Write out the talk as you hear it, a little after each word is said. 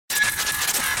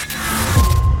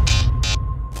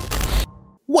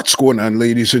What's going on,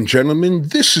 ladies and gentlemen?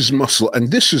 This is Muscle,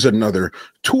 and this is another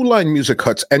Two Line Music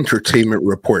Hut's Entertainment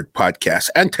Report podcast.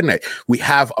 And tonight, we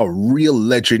have a real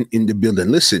legend in the building.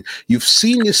 Listen, you've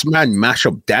seen this man mash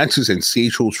up dances and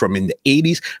stage shows from in the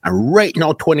 80s, and right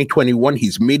now, 2021,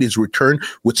 he's made his return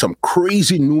with some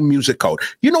crazy new music out.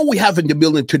 You know, we have in the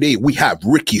building today, we have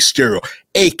Ricky Stereo,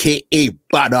 a.k.a.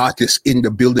 Bad Artist, in the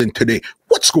building today.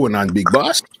 What's going on, big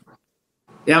boss?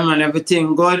 Yeah, man,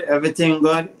 everything good,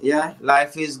 Yeah,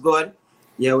 life is good.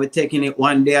 Yeah, we're taking it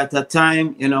one day at a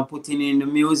time, putting in the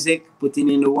music, putting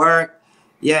in the work,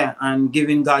 yeah, and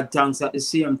giving God thanks at the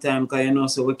same time,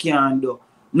 because, so we can't do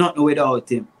nothing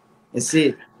without him. You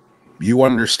see? You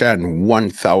understand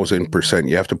 1,000%.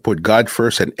 You have to put God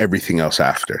first and everything else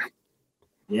after.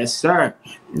 Yes, sir.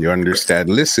 You understand?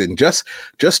 Listen, just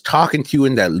talking to you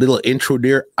in that little intro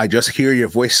there, I just hear your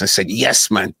voice and I said,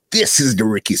 yes, man, this is the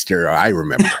Ricky Stereo I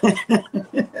remember.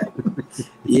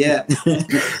 Yeah.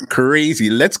 Crazy.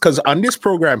 Because on this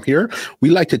program here, we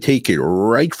like to take it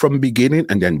right from beginning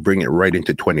and then bring it right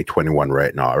into 2021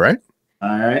 right now, all right?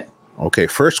 All right. Okay,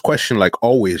 first question, like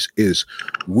always, is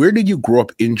where did you grow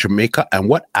up in Jamaica and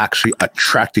what actually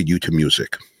attracted you to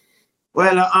music?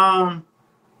 Well,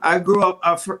 I grew up.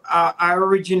 I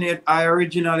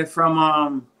originally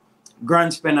from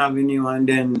Grandspen Avenue, and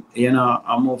then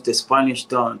I moved to Spanish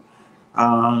Town.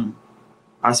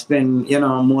 I spent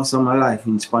most of my life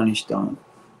in Spanish Town,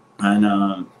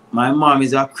 and my mom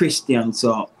is a Christian,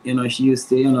 so she used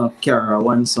to carry her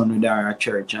one son with her at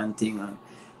church and thing.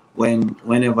 And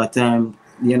whenever time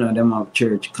them have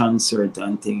church concert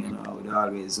and thing, I would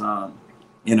always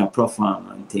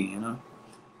perform and thing,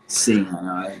 sing and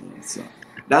all that. So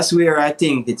that's where I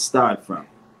think it started from,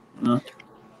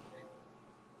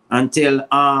 until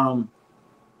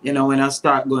when I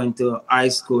start going to high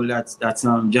school, that's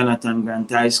Jonathan Grant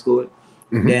High School.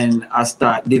 Mm-hmm. Then I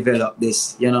start develop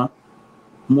this,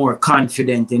 more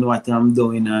confident in what I'm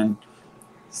doing and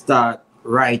start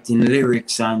writing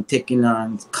lyrics and taking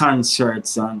on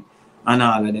concerts and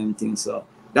all of them things. So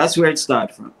that's where it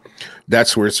started from.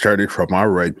 That's where it started from. All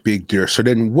right, big dear. So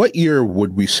then what year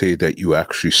would we say that you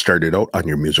actually started out on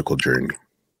your musical journey?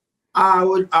 I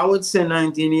would say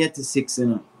 1986,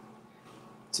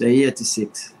 So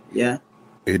 86, yeah.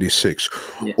 86.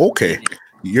 Yeah. Okay.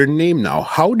 Your name now.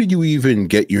 How did you even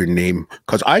get your name?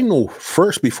 Because I know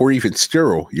first, before even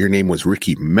Stereo, your name was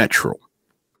Ricky Metro.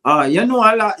 A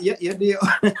lot. Yeah.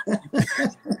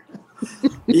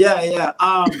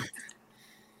 Yeah.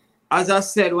 As I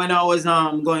said, when I was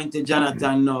going to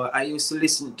Jonathan, I used to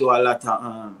listen to a lot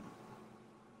of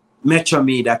Metro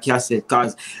Media cassette,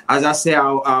 because as I say,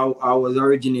 I was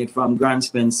originated from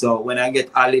Grandspen, so when I get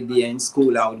holiday in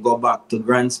school, I would go back to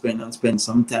Grandspen and spend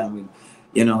some time with,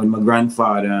 with my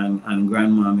grandfather and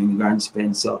grandmom in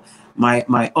Grandspen. So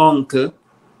my uncle,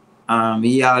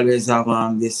 he always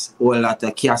have this whole lot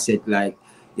of cassette, like,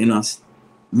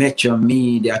 Metro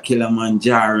Media,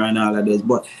 Kilimanjaro and all of this.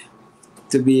 But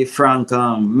to be frank,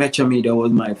 Metro Media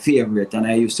was my favorite, and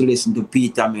I used to listen to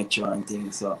Peter Metro and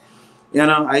things. So,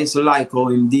 I used to like how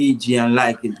him DJ and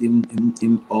like it,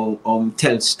 him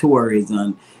tell stories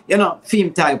and,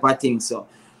 film type of thing. So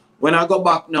when I go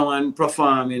back now and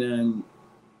performing and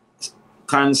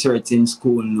concerts in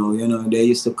school now, they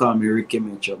used to call me Ricky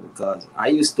Metro because I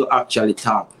used to actually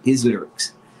talk his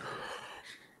lyrics.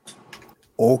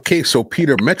 Okay, so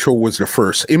Peter Metro was the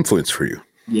first influence for you.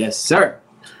 Yes, sir.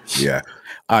 Yeah.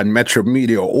 On Metro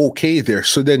Media, okay there.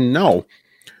 So then now,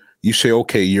 you say,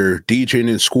 okay, you're DJing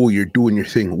in school, you're doing your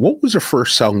thing. What was the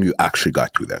first song you actually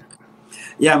got to then?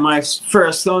 Yeah, my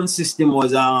first sound system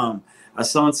was a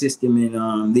sound system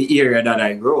in the area that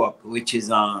I grew up, which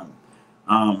is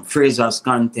Fraser's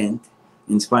Content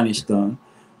in Spanish Town.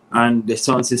 And the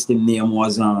sound system name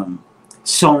was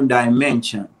Sound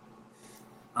Dimension.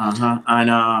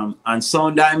 And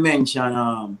Sound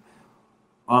Dimension,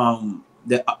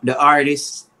 the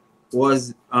artist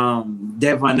was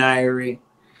Devon Irie,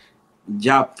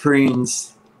 Jack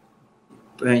Prince,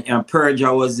 and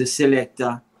Perja was the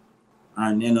selector,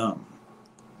 and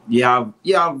you have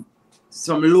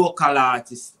some local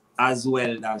artists as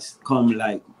well that's come,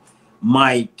 like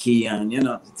Mikey and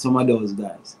some of those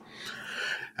guys.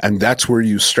 And that's where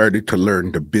you started to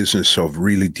learn the business of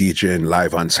really DJing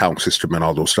live on sound system and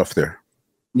all those stuff there.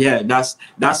 Yeah,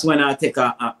 that's when I take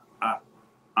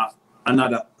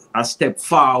another step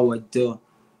forward to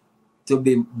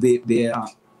be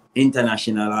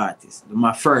international artist.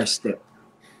 My first step.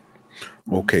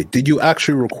 Okay. Did you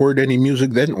actually record any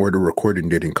music then, or the recording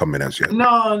didn't come in as yet?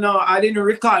 No, I didn't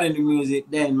record any music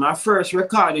then. My first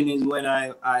recording is when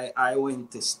I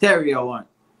went to Stereo One.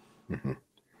 Mm-hmm.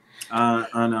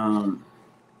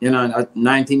 at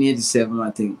 1987,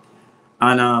 I think.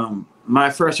 And my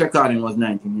first recording was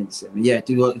 1987. Yeah,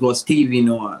 it was Stevie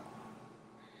Noah.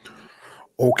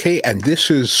 Okay, and this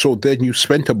is, so then you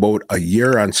spent about a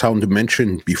year on Sound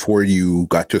Dimension before you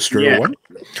got to Stereo One?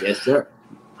 Yes, sir.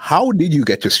 How did you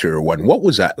get to Stereo One? What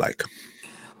was that like?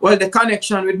 Well, the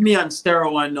connection with me and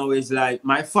Stereo One now is like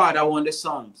my father won the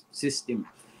sound system.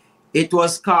 It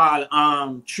was called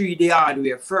 3D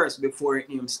Hardware first before it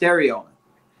named Stereo.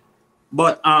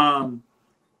 But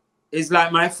it's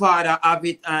like my father have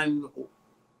it, and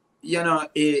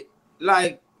it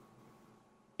like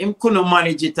him couldn't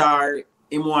manage it, or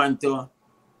him want to.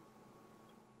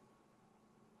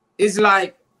 It's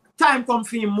like time come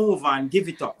for him move and give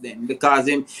it up then, because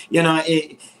him,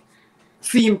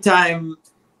 film time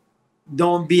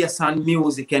don't base on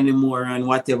music anymore and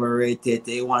whatever rated.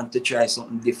 They want to try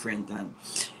something different, and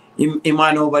him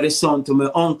hand over the son to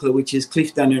my uncle, which is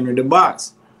Clifton Henry the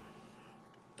Boss.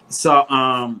 So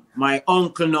my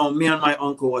uncle now, me and my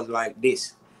uncle was like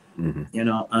this,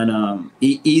 and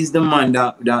he's the man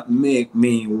that make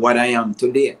me what I am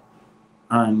today.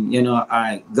 And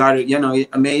I got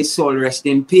it, may his soul rest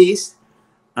in peace,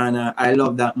 and I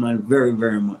love that man very,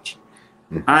 very much.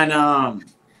 And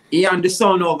he handed the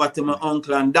son over to my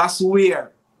uncle, and that's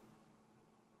where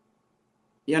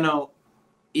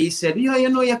he said,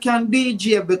 you can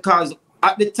DJ, because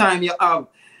at the time you have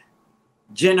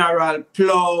General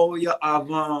Plow, you have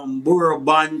Burro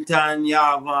Banton, you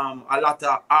have a lot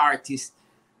of artists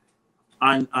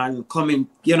and coming,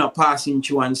 passing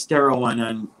through and Stereo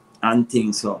One and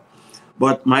things. So,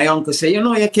 but my uncle said, you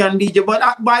can DJ,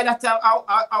 but by that time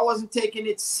I wasn't taking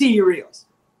it serious.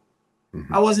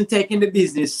 I wasn't taking the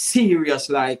business serious,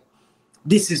 like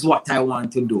this is what I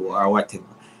want to do or whatever.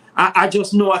 I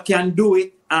just know I can do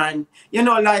it, and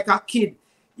like a kid,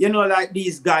 like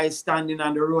these guys standing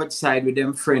on the roadside with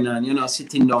them friend and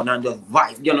sitting down and just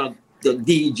vibe, the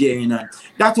DJing, and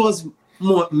that was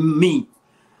more me.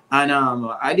 And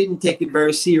I didn't take it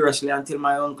very seriously until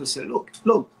my uncle said, look,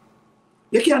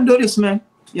 you can do this, man.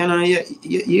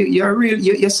 You're real,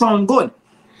 you sound good.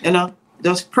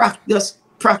 Just practice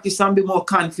and be more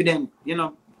confident,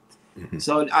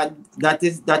 So that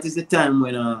is the time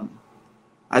when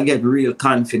I get real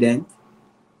confident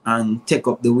and take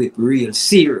up the whip real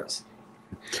serious.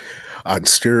 On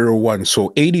Stereo One.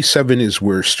 So 87 is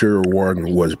where Stereo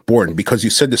One was born, because you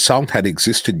said the sound had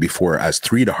existed before as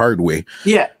 3 the Hard Way.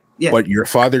 Yeah. But your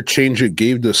father changed it,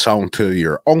 gave the sound to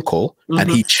your uncle,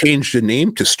 and he changed the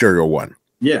name to Stereo One.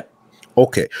 Yeah.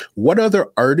 Okay. What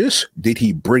other artists did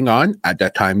he bring on at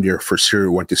that time there for Stereo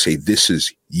One to say, this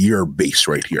is your base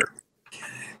right here?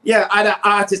 Yeah, other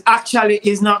artists. Actually,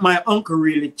 it's not my uncle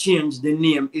really changed the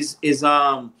name. Is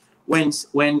when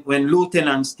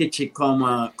Lieutenant Stitchy come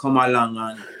along,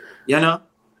 and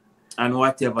and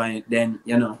whatever, then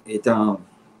it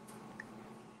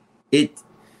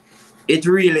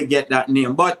really get that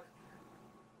name. But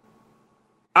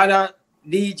other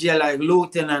DJ like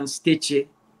Lieutenant Stitchy,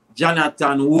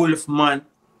 Jonathan Wolfman,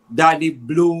 Daddy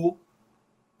Blue,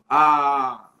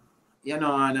 and you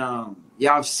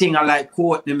have singer like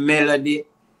Courtney Melody,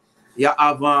 you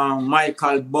have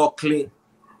Michael Buckley, you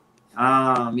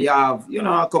have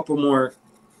a couple more,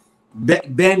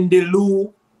 Bendy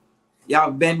Lou, you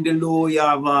have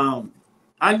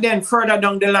and then further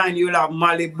down the line you'll have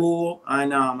Malibu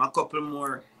and a couple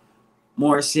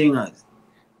more singers.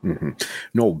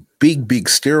 No, big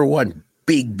Stereo One,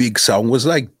 big sound. Was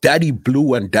like Daddy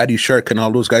Blue and Daddy Shark and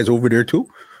all those guys over there too?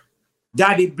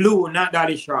 Daddy Blue, not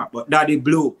Daddy Shark, but Daddy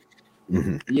Blue.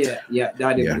 Yeah,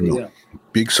 Daddy Blue. No. Yeah.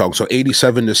 Big song. So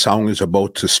 87, the song is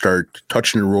about to start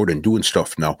touching the road and doing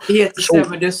stuff now.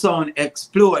 87, the song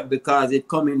explode because it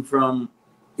coming from,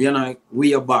 way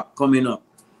back coming up.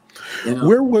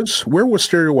 Where was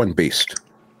Stereo One based?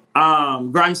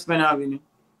 Grandspan Avenue.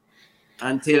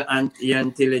 Until it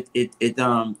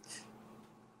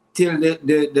till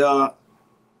the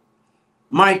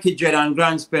Mikey Dread and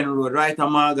Grandspan Road, right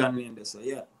on Morgan Lane. So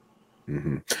yeah.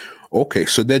 Okay,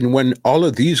 so then when all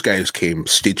of these guys came,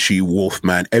 Stitchy,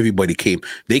 Wolfman, everybody came,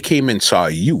 they came and saw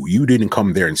you. You didn't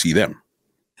come there and see them.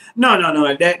 No.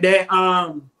 They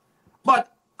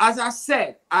but as I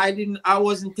said, I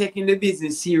wasn't taking the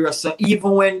business serious. So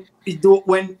even when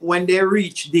they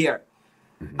reached there,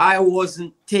 I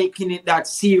wasn't taking it that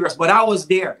serious. But I was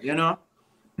there, I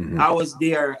was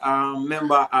there.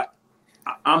 Remember,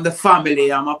 I'm the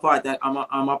family. I'm a part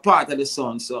of the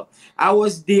sound. So I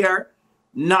was there,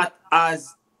 not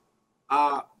as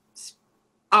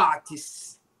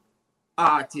artist,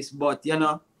 but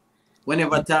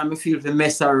whenever time I feel to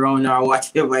mess around or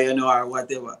whatever, or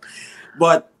whatever.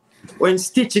 But when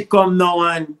Stitchy come now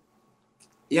and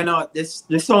you know, the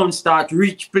sound start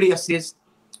reach places,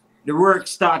 the work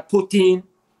start put in,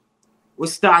 we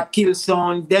start kill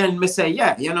sound, then me say,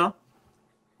 yeah, you know,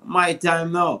 my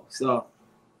time now. So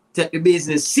take the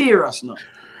business serious now.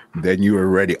 Then you were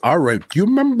ready. All right. Do you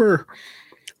remember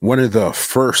one of the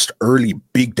first early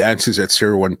big dances that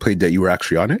Stereo One played that you were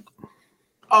actually on it?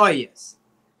 Oh yes.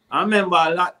 I remember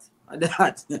a lot of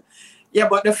that. Yeah,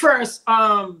 but the first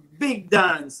big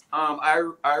dance I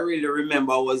really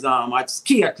remember was at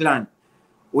Scotland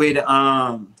with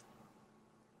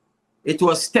it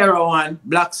was Stereo One,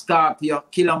 Black Scorpio,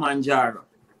 Kilimanjaro.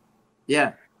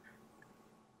 Yeah.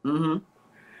 And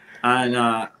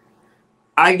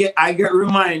I get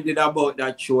reminded about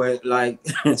that show like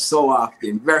so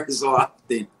often, very so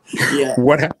often. Yeah.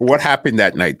 What happened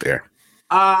that night there?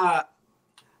 I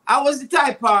was the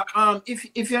type of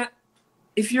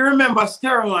if you remember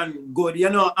Stereo One good, you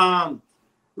know,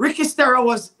 Ricky Stereo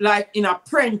was like in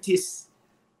apprentice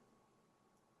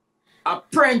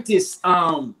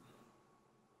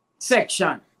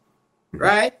section,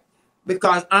 right?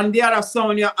 Because on the other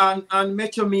sound you on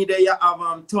Metro Media you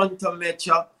have Tonto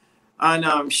Metro, and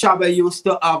Shabba used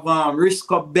to have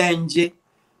Risco Benji,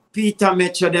 Peter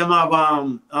Metro, them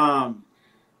have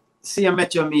see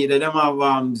Metro Media, them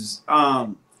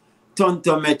have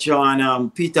Tonto Metro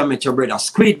and Peter Metro brother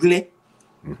Squiggly,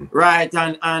 right?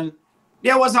 And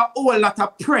there was a whole lot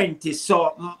of apprentice.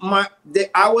 So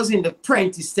I was in the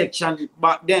apprentice section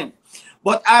back then,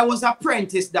 but I was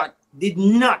apprentice that did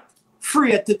not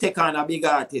afraid to take on a big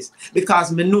artist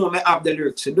because me know me have the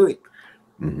lyrics to do it.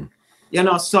 You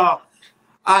know, so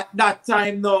at that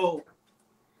time now,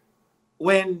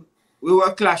 when we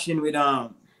were clashing with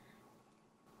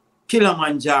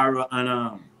Kilimanjaro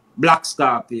and Black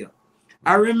Scorpio,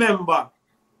 I remember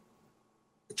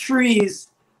Trees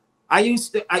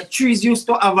used to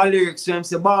have a lyrics where him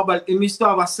say Baba, he used to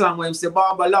have a song where him say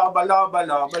Baba laba laba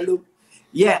laba look.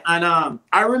 Yeah, and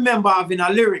I remember having a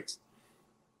lyrics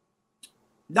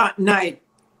that night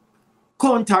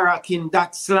counteracting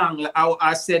that slang.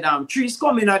 I said Trees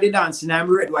coming at the dancing, I'm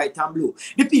red, white and blue.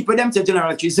 The people them say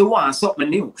General Trees they want something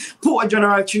new. Poor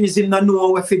General Trees him not know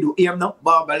what to do. Him no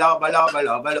Baba laba laba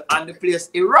laba and the place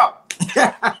erupt.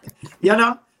 You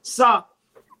know? So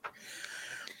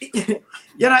you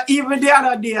know, even the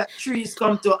other day, Trees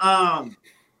come to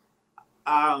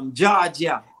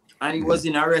Georgia, and he was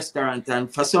in a restaurant,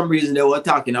 and for some reason they were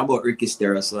talking about Ricky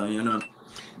Stereo. So you know,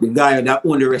 the guy that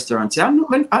owned the restaurant said,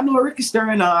 I know Ricky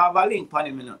Stereo, and I have a link on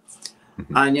him, you know.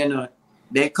 And you know,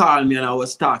 they called me and I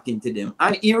was talking to them,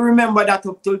 and you remember that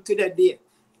up till to the day,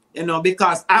 you know,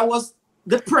 because I was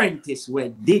the apprentice where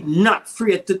did not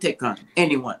afraid to take on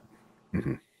anyone,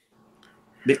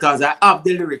 because I have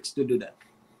the lyrics to do that.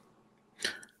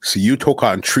 So you took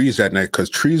on Trees that night because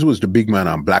Trees was the big man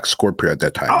on Black Scorpio at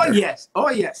that time. Oh, yes.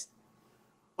 Oh, yes.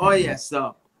 Oh, yes.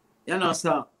 So, you know,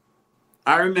 so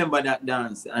I remember that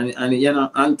dance and you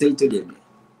know, until today.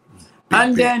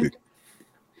 And then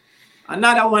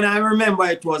another one I remember,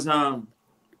 it was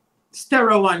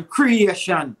Stereo One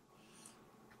Creation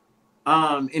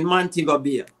in Montego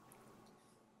Bay.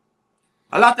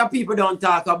 A lot of people don't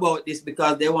talk about this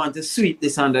because they want to sweep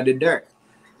this under the dirt.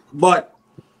 But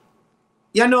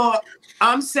you know,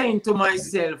 I'm saying to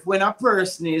myself, when a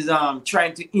person is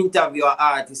trying to interview an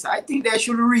artist, I think they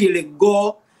should really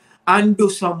go and do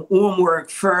some homework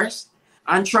first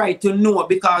and try to know,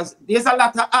 because there's a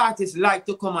lot of artists like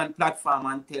to come on platform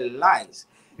and tell lies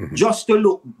just to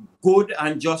look good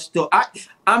and just to...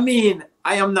 I mean,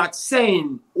 I am not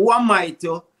saying who am I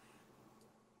to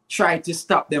try to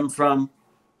stop them from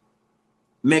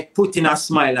putting a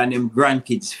smile on them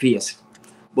grandkids' face.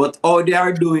 But how they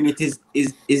are doing it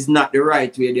is not the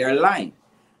right way. They are lying.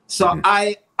 So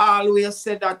I always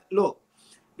said that, look,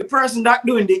 the person that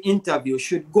doing the interview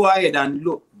should go ahead and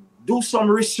do some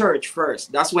research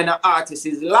first. That's when an artist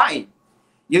is lying.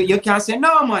 You can't say,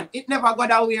 no, man, it never got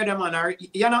that way, man. Or,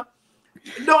 you know,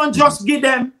 don't just give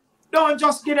them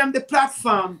the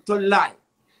platform to lie.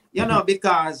 You know,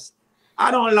 because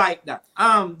I don't like that.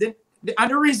 And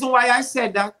the reason why I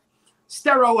said that,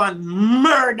 Stereo One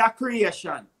murder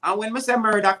creation. And when I say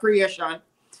murder creation,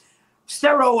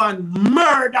 Stereo One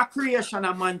murder creation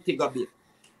of Montego Bay.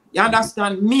 You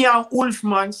understand? Me and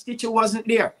Wolfman, Stitcher wasn't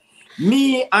there.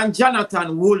 Me and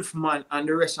Jonathan Wolfman and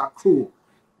the rest of crew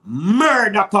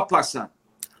murder Papa San.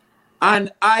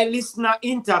 And I listened to an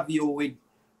interview with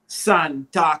San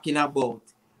talking about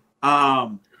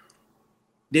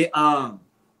the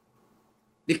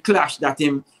clash that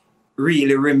him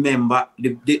really remember,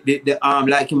 the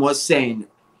like he was saying,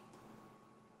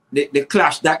 the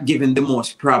clash that gave him the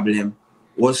most problem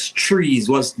was Trees,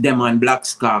 was them and Black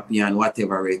Scorpion,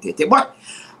 whatever it. But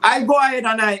I go ahead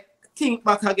and I think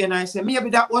back again. I say maybe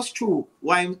that was true.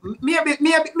 Why? Maybe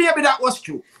that was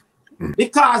true.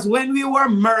 Because when we were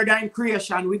Murder in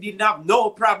Creation, we didn't have no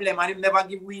problem, and it never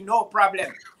give we no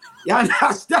problem. You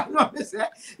understand what I say?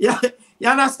 Yeah, you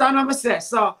understand what I say?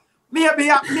 So maybe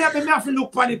I have to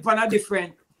look on it from a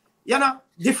different,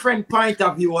 different point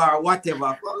of view or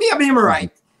whatever. Well, maybe I'm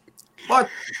right. But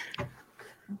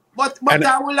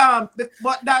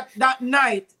that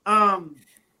night,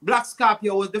 Black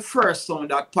Scorpio was the first song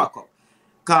that pack up.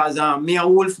 Cause me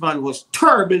and Wolfman was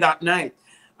terrible that night.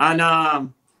 And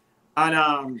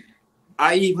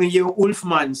I even hear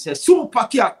Wolfman say, Super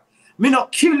Cat, me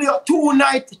not kill you 2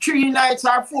 nights, 3 nights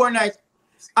or 4 nights.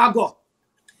 I go.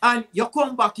 And you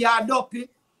come back, you are dopey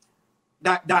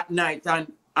that night.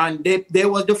 And they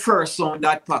was the first song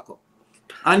that pack up.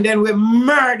 And then we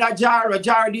murder Jaro.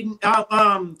 Jaro didn't have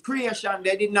Creation,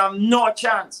 they didn't have no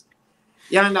chance.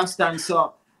 You understand?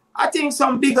 So I think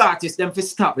some big artists, them for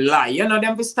stop lie.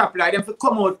 Them for stop lie, them for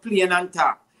come out playing and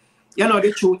talk.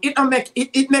 The truth. It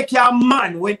make you a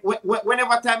man.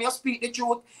 Whenever time you speak the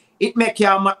truth, it make you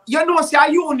a man.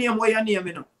 Say you name where your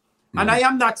name, And I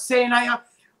am not saying I am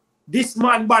this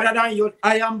man better than you,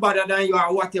 I am better than you,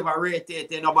 or whatever rate it,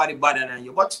 nobody better than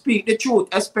you. But speak the truth,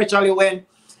 especially when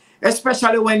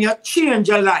you change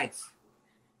your life.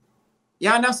 You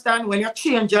understand? When you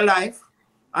change your life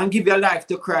and give your life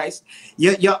to Christ,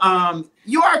 you are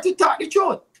to talk the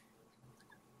truth.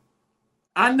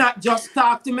 And not just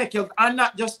talk to make your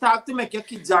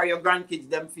kids or your grandkids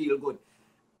them feel good.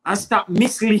 And stop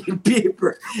misleading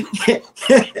people.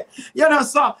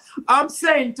 So I'm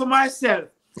saying to myself,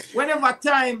 whenever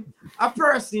time a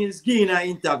person is doing an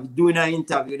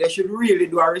interview, they should really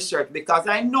do a research, because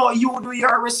I know you do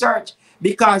your research,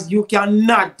 because you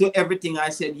cannot do everything I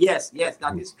said. Yes,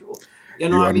 that is true. You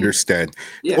understand.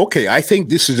 Yeah. Okay, I think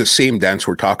this is the same dance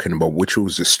we're talking about, which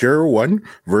was the Stereo One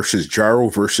versus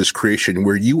Jaro versus Creation,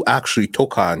 where you actually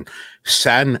took on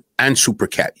San and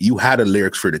Supercat. You had the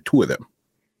lyrics for the two of them.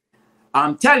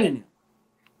 I'm telling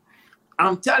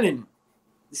you.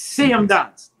 Same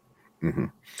dance. Mm-hmm.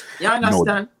 You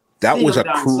understand? No, that was a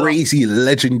crazy,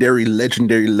 legendary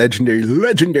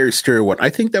Stereo One. I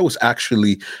think that was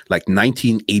actually like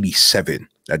 1987,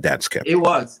 that dance camp. It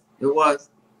was.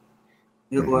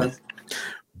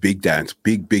 Big dance,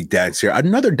 big dance here.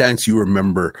 Another dance you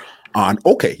remember on,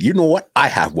 okay, you know what? I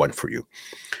have one for you.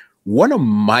 One of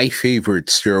my favorite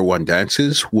Stereo One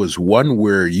dances was one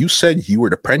where you said you were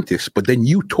the apprentice, but then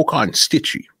you took on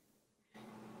Stitchie.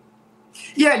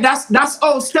 Yeah, that's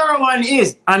how Stereo One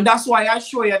is. And that's why I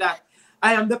show you that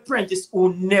I am the apprentice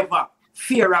who never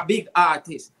fear a big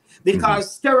artist.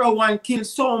 Because Stereo One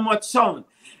kills so much sound.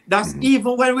 That's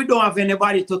even when we don't have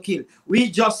anybody to kill. We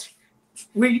just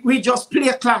play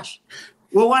a clash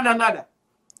with one another.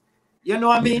 You know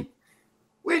what I mean?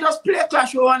 We just play a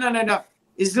clash with one another.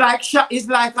 It's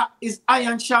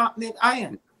iron sharpening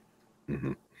iron.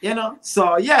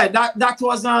 So yeah, that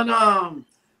was on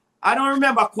I don't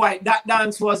remember quite. That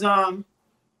dance was on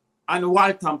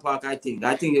Walton Park, I think.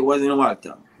 I think it was in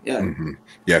Walton. Yeah.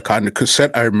 Yeah, kind of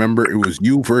cassette. I remember it was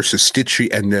you versus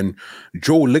Stitchie, and then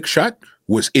Joe Lickshot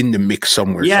was in the mix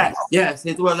somewhere. Yes,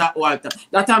 it was at Walton.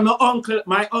 That time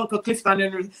my uncle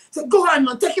Clifton said, "Go on,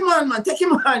 man, take him on."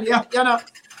 Yeah,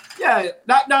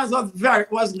 that dance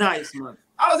was nice, man.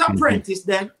 I was apprentice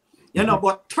then,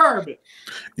 but terrible.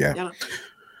 Yeah.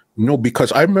 No,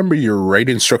 because I remember your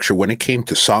writing structure when it came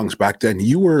to songs back then.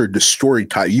 You were the story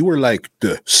type. You were like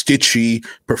the Stitchie,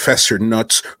 Professor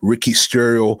Nuts, Ricky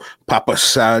Stereo, Papa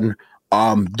San,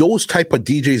 those type of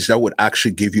DJs that would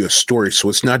actually give you a story. So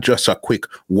it's not just a quick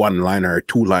one-liner or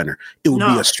two-liner. It would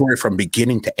be a story from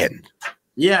beginning to end.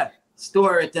 Yeah,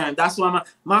 story time. That's why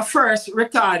my first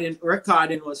recording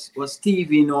was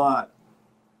TV Noir.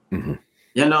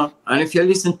 And if you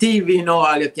listen to TV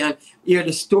Noir, you can hear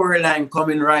the storyline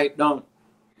coming right down.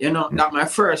 That's my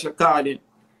first recording.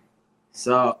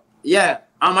 So yeah,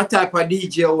 I'm a type of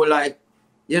DJ who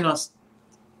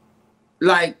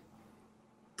like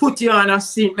put you on a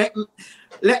scene, let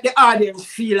the audience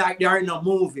feel like they're in a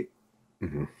movie.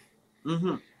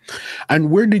 And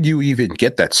where did you even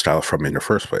get that style from in the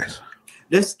first place?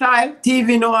 The style,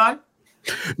 TV Noir?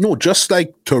 No, just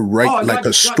like to write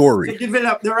a story. To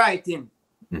develop the writing.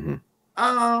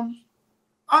 I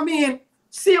mean,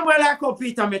 same way like how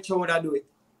Peter Metro would do it.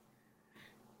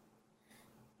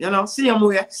 Same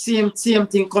way, same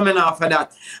thing coming off of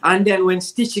that. And then when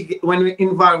we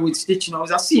involved with Stitchie,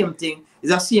 it's the same thing.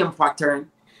 It's the same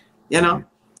pattern. And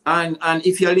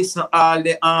if you listen to all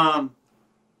the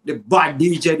bad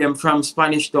DJ them from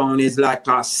Spanish Town is like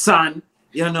San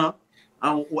you know,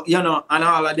 and you know, and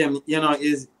all of them, you know,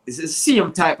 is the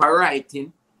same type of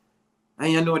writing.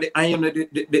 And you know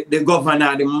the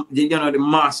governor, the you know the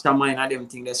mastermind and them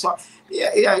things. So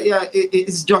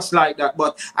it's just like that.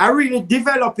 But I really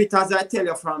develop it, as I tell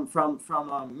you, from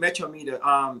Metro Media,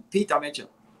 Peter Metro.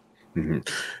 Mm-hmm.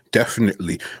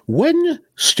 Definitely. When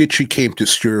Stitchie came to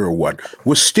Stereo One,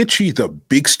 was Stitchie the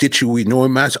big Stitchie we know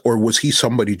him as, or was he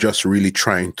somebody just really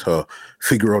trying to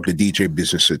figure out the DJ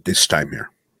business at this time here?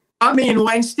 I mean,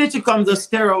 when Stitchie comes to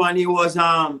Stereo One, he was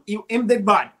him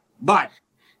the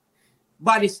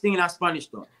baddest thing in a Spanish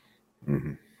town.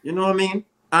 Mm-hmm. You know what I mean?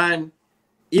 And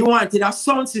he wanted a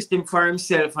sound system for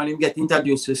himself, and him get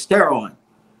introduced to Stereo One.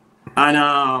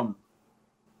 And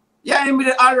him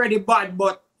was already bad,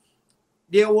 but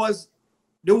the world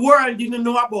didn't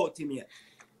know about him yet.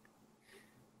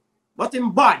 But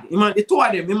him bad. The two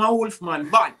of them, him and Wolfman,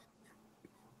 bad.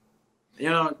 You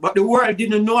know, but the world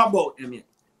didn't know about him yet.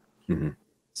 Mm-hmm.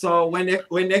 So when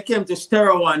they came to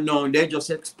Stereo One now, they just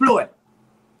explode.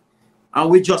 And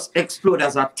we just explode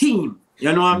as a team.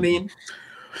 You know what I mean?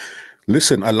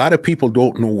 Listen, a lot of people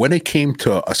don't know when it came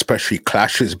to especially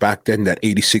clashes back then, that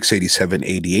 86, 87,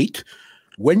 88.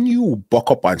 When you buck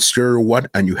up on Stereo One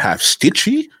and you have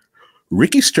Stitchie,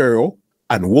 Ricky Stereo,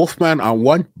 and Wolfman on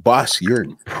one, boss, you're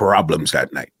in problems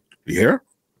that night. You hear?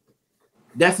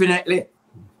 Definitely.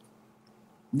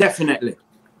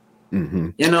 Mm-hmm.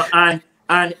 You know,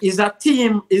 and is a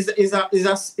team,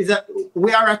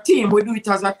 we are a team. We do it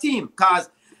as a team. Cause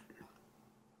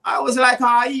I was like a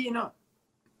hyena.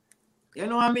 You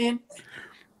know what I mean?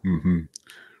 Mm-hmm.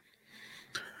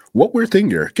 What we're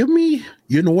thinking here, give me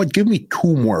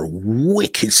two more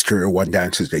wicked Stereo One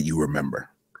dances that you remember.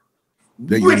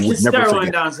 That wicked you would never Stereo forget.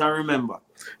 One dance I remember.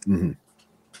 Mm-hmm.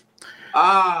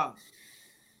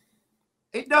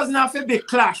 It doesn't have to be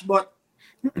clash, but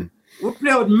we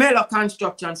play with Mellow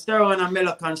Construction, Stereo One and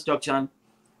Mellow Construction.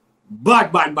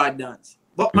 Bad dance.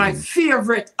 But my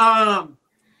favorite, I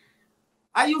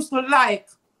used to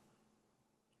like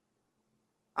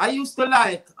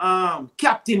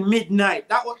Captain Midnight.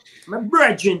 That was my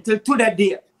brethren till to that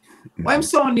day.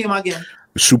 What's his name again?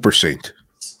 Super Saint.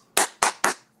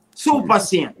 Super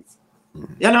Saint.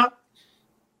 You know?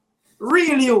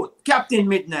 Real youth, Captain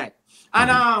Midnight.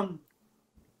 And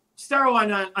Stereo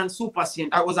One and Super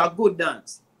Saint. That was a good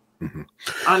dance. Mm-hmm.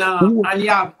 And you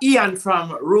have Ian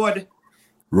from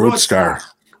Roadstar.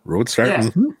 Roadstar. Yes.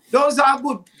 Mm-hmm. Those are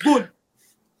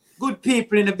good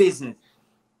people in the business.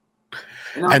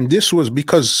 You know? And this was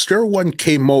because Stereo One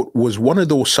came out, was one of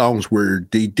those songs where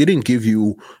they didn't give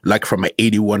you like from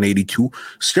 81, 82.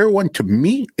 Stereo One, to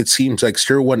me, it seems like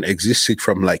Stereo One existed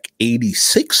from like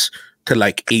 86 to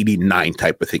like 89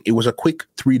 type of thing. It was a quick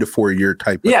 3 to 4 year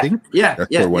type of thing.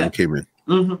 That's where one came in.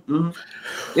 Mm-hmm,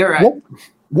 mm-hmm. You're right.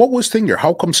 What was thing here?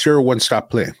 How come Stereo One stopped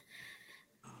playing?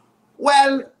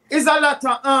 Well, it's a lot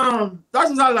of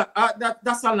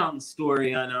that's a long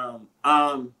story,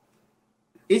 and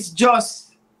it's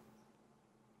just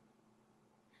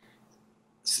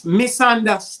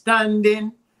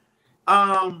misunderstanding.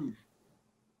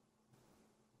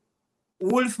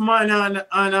 Wolfman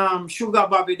and Sugar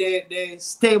Bobby, they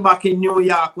stay back in New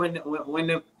York when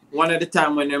one of the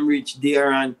time when them reach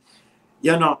there, and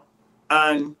you know,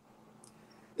 and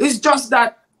it's just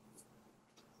that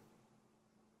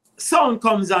sound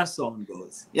comes and sound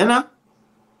goes, you know.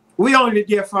 We only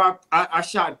there for a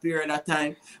short period of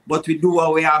time, but we do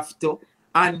what we have to.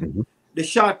 And the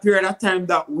short period of time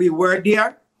that we were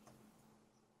there,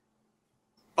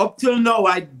 up till now,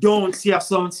 I don't see a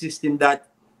sound system that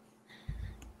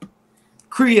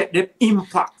create the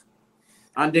impact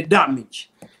and the damage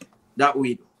that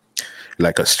we do.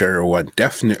 Like a Stereo One,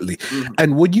 definitely. Mm-hmm.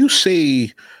 And who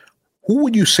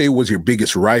would you say was your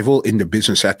biggest rival in the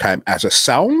business at that time as a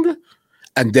sound?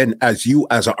 And then as you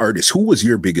as an artist, who was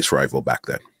your biggest rival back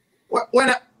then?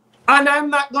 And I'm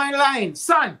not going lying,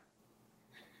 Son.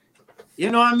 You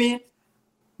know what I mean?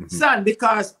 Mm-hmm. Son,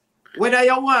 because whether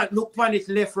you want, look on it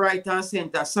left, right, and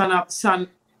center, Son,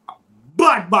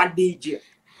 bad DJ.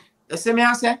 You see me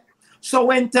I say? So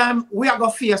when time we are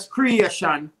going to face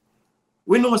creation,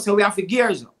 we know so we have to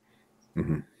gears up.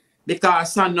 Mm-hmm.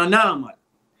 Because Son no normal.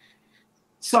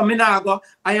 So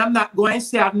I am not going to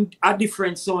say a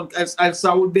different sound, else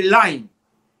I would be lying,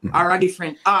 or a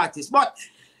different artist. But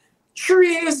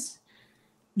Trees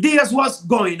days was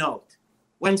going out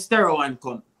when Stereo One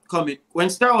coming. When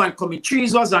Stereo One coming,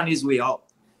 Trees was on his way out.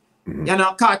 Mm-hmm. You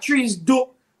know, because Trees do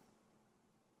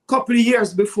couple of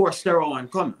years before Stereo One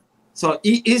coming. So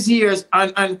his years,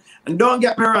 and don't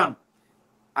get me wrong,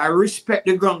 I respect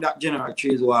the ground that General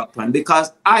Trees walk on,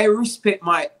 because I respect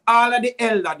all of the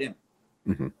elder them.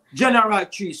 Mm-hmm. General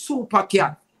Tree, Super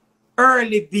Cat,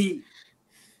 Early B,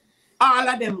 all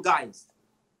of them guys.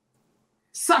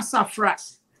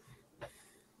 Sassafras,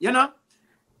 you know,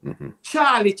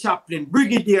 Charlie Chaplin,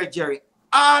 Brigadier Jerry,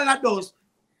 all of those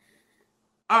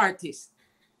artists,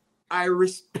 I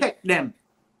respect them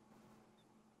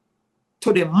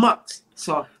to the max.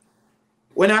 So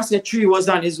when I say Tree was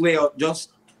on his way out,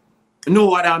 just know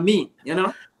what I mean, you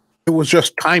know? It was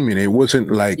just timing. It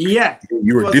wasn't like you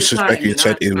were disrespecting. You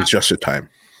said it was just a time.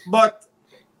 But,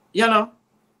 you know,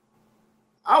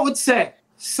 I would say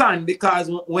Son, because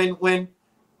when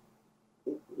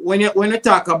you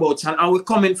talk about Son, and we're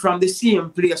coming from the same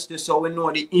place too, so we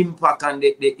know the impact and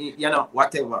the you know,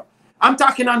 whatever. I'm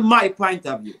talking on my point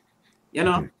of view, you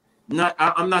know.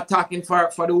 I'm not talking for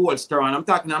the whole story, and I'm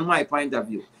talking on my point of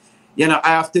view. You know, I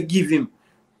have to give him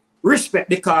respect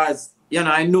because, you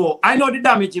know, I know the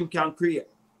damage him can create.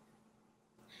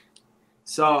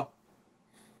 So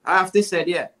I have to say,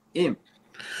 yeah, him.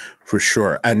 For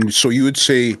sure. And so you would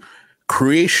say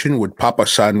Creation with Papa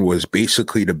San was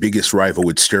basically the biggest rival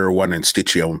with Stereo One and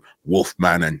Stitchie and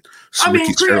Wolfman and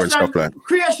Ricky Stereo and stuff like that.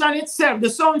 Creation itself, the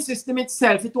sound system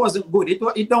itself, it wasn't good.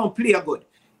 It don't play good.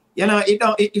 You know,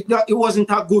 it wasn't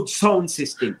a good sound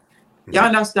system. You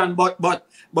understand? But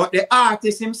the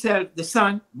artist himself, the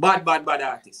Son, bad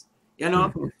artist. You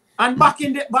know? And back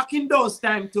in those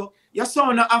times too, your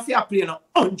sound have to play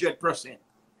 100%.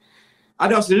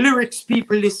 And those lyrics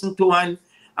people listen to and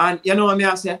you know what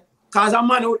I say? Cause a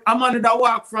man that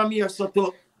walk from here so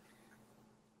to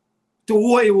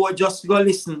where you would just go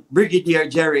listen Brigadier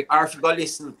Jerry, or if you go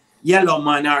listen Yellow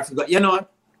Man, or if you go, you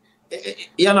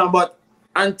know, but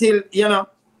until, you know,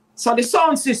 so the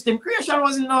sound system, Creation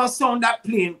wasn't no sound that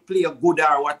play good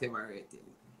or whatever. Right?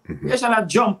 Creation a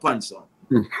jump on sound.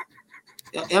 You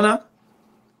know?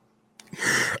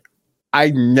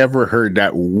 I never heard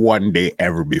that one day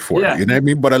ever before. Yeah. You know what I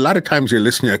mean? But a lot of times you're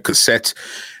listening to cassettes,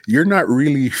 you're not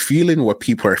really feeling what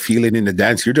people are feeling in the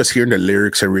dance. You're just hearing the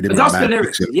lyrics and rhythm. Just the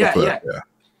lyrics.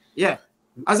 Yeah.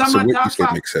 As a matter of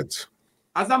fact, makes sense.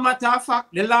 As a matter of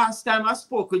fact, the last time I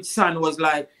spoke with Son was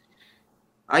like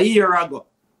a year ago.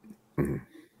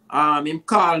 Him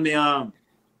called me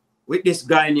with this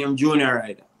guy named Junior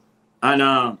Rider.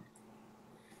 And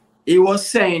he was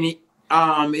saying he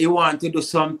wanted to do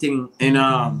something in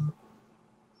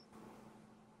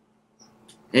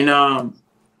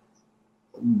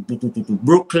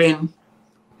Brooklyn.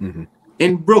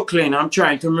 In Brooklyn, I'm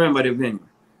trying to remember the venue.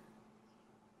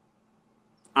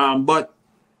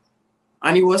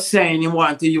 And he was saying he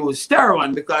wanted to use Stereo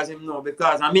One because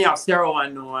I mean have Stereo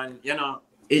One now, and you know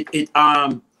it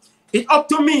up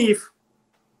to me if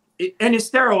any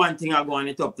Stereo One thing I go on,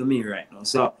 it up to me right now.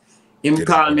 So him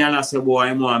called me and I said, boy,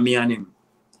 I want me and him.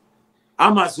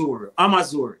 Amazur.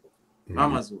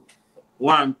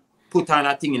 One put on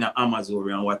a thing in an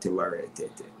Amazur and whatever.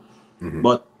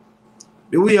 But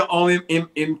the way how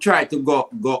him try to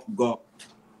go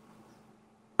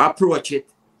approach it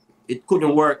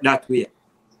couldn't work that way.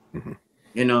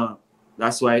 You know,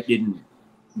 that's why it didn't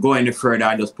go any further.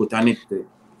 I just put on it.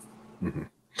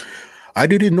 I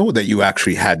didn't know that you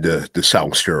actually had the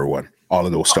sound Stereo One, all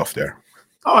of those stuff there.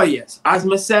 Oh yes, as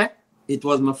I said, it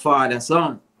was my father's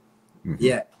son.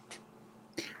 Yeah,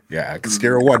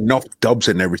 Stereo One, enough dubs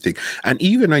and everything. And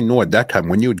even I know at that time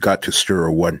when you had got to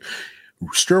Stereo One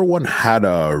had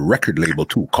a record label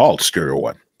too called Stereo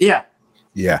One. Yeah.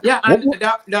 And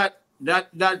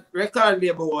that record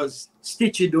label was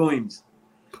Stitchie Doings,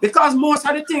 because most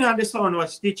of the thing on the sound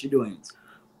was Stitchie Doings.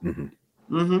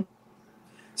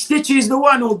 Stitchie is the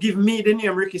one who gave me the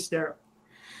name Ricky Stereo.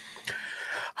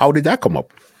 How did that come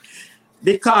up?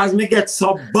 Because me get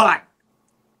so bad.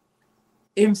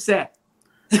 Him said,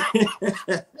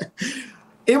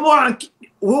 we want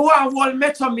all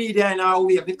Metro Media in our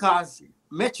way, because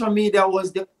Metro Media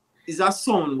is a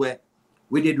sound where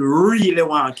we did really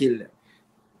want to kill them.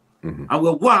 And we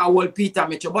want all Peter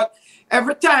Metro. But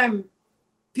every time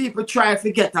people try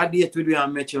to get a date with me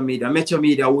on Metro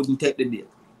Media wouldn't take the date.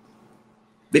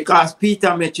 Because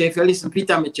Peter Metro, if you listen to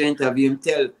Peter Metro interview, him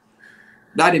tell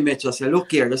Daddy Metro, say,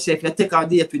 look here, just say if you take a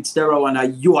date with Stereo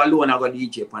One, you alone are going to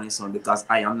DJ upon his son, because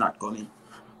I am not coming.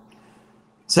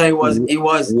 So it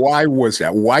was. Why was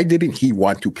that? Why didn't he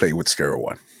want to play with Stereo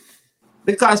One?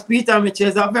 Because Peter Metro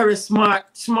is a very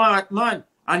smart man,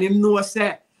 and him know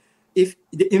say if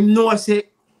him know say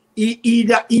he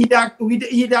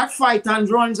either fight and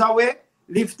runs away,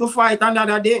 live to fight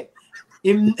another day.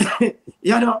 Him,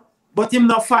 you know, but him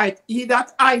not fight. He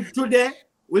that hide today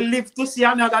will live to see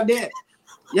another day.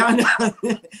 You know,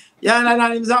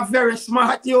 he's a very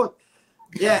smart youth.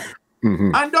 Yeah.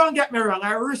 And don't get me wrong,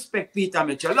 I respect Peter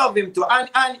Mitchell, love him too.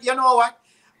 And you know what?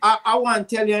 I want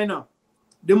to tell you,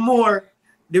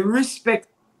 the respect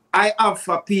I have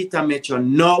for Peter Mitchell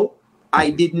now, I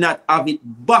did not have it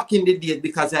back in the day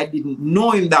because I didn't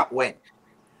know him that well.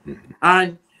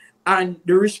 And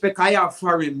the respect I have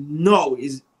for him now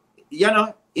is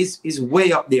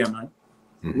way up there, man.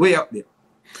 Way up there.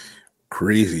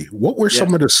 Crazy. What were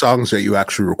some of the songs that you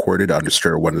actually recorded on the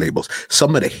Stereo One labels?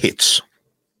 Some of the hits.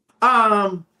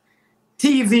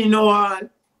 TV Noir,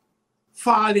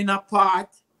 Falling Apart.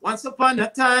 Once upon a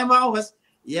time I was,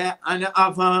 and I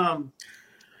have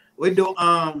we do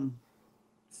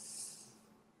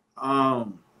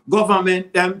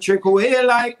government them trick away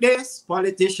like this,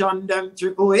 politician them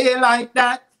trick away like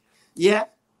that. Yeah,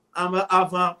 I'm a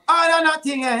have all or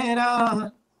nothing ain't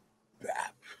on.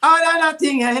 All or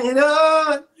nothing ain't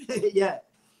on.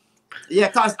 Yeah,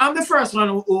 cause I'm the first one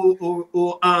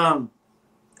who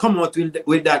come out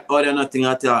with that all or nothing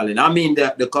at all. And I mean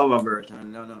the cover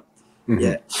version. No.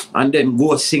 Yeah, and then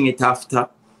go sing it after.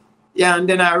 Yeah, and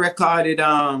then I recorded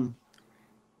a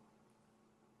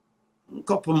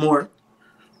couple more.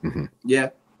 Yeah,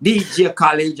 DJ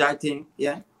College, I think.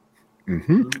 Yeah.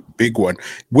 Big one.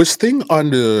 Was Thing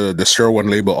on the Stereo One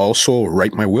label also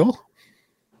Write My Will?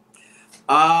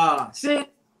 See,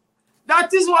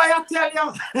 that is why I tell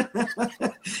you,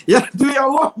 you do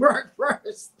your homework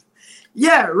first.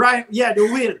 Yeah, right. Yeah, the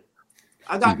will.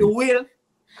 I got the will.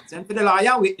 Send for the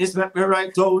lawyer, witness, make me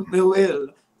write down my will.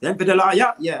 Then for the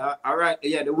lawyer, yeah, all right,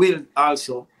 yeah, the will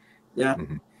also. Yeah.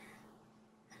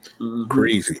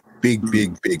 Crazy. Big.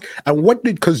 And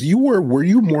because were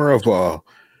you more of a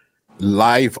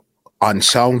live on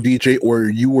sound DJ or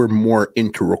you were more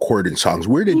into recording songs?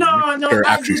 Where did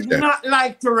I did not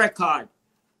like to record.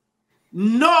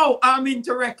 No, I'm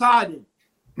into recording.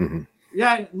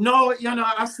 Yeah, no,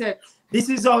 I said, this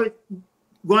is how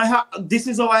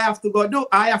I have to go do.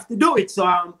 I have to do it. So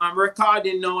I'm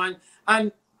recording now,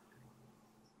 and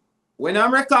when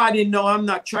I'm recording now, I'm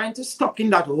not trying to stuck in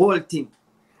that whole thing.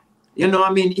 You know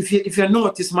what I mean? If you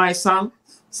notice my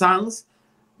songs,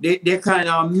 they kind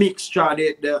of mixture,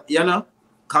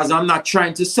 because I'm not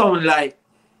trying to sound like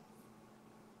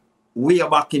way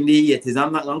back in the 80s.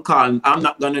 I'm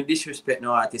not gonna disrespect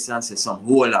no artist and say some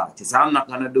whole artist. I'm not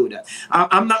gonna do that.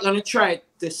 I'm not gonna try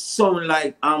to sound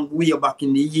like I'm way back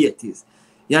in the 80s.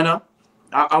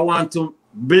 I want to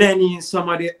blend in some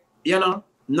of the,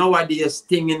 nowadays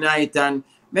thing in it and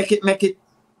make it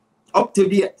up to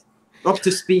date, up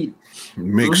to speed.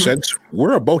 Makes sense.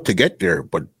 We're about to get there,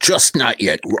 but just not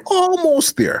yet. We're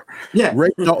almost there. Yeah.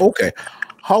 Right now. Okay.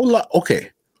 How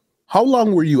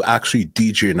long were you actually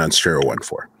DJing on Stereo One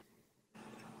for?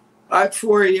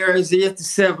 4 years,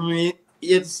 87,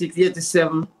 86,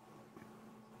 87,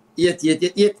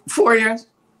 88, 4 years.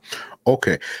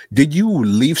 Okay. Did you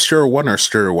leave Stereo One or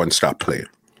Stereo One stopped playing?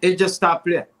 It just stopped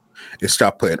playing. It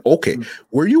stopped playing. Okay.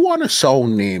 Were you on a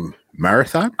song named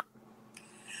Marathon?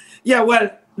 Yeah, well,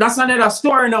 that's another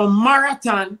story now.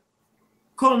 Marathon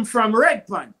come from Red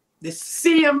Pan. The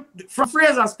same from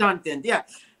Fraser's Content. Yeah.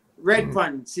 Red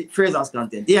Pan, Fraser's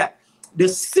Content. Yeah. The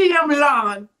same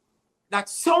land that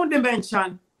Sound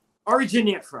Dimension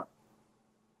originate from.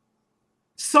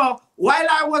 So while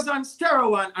I was on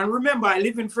Stereo One, and remember I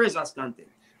live in Fraser's Content.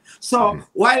 So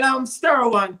while I'm Stereo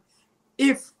One,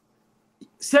 if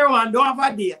Stereo One don't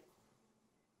have a date,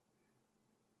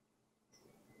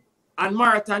 and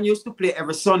Marathon used to play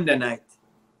every Sunday night.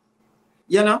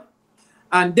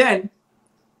 And then,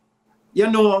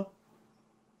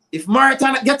 if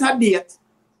Marathon get a date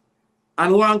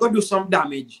and want to go do some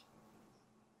damage,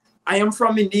 I am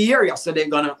from in the area, so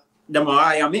them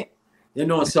hire me.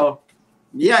 So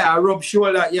yeah, I rub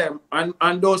shoulder, yeah.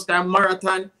 And those time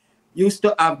Marathon used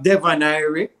to have Devon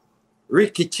Irie,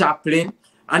 Ricky Chaplin,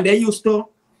 and they used to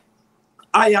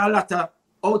hire a lot of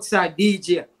outside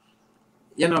DJ.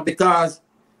 Because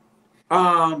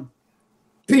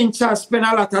Pincher spent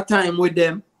a lot of time with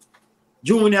them.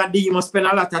 Junior D must spend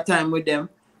a lot of time with them.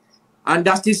 And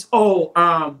that is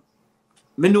how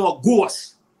me know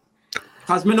Ghost.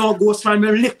 Because me know Ghost from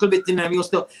a little bit in them.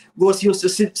 Ghost used to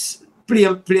sit, play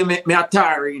me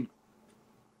Atari.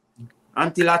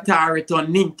 Until Atari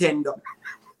turned Nintendo.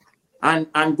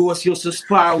 And Ghost used to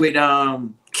spar with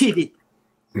Kiddy.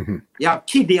 You have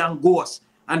Kiddy and Ghost.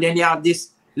 And then you have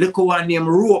this little one named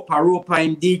Roper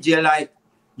in DJ like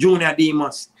Junior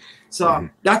Demus. So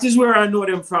that is where I know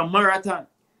them from, Marathon.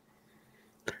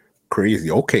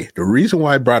 Crazy. Okay. The reason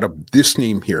why I brought up this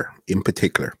name here in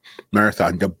particular,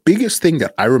 Marathon, the biggest thing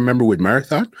that I remember with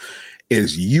Marathon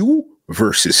is you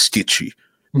versus Stitchy.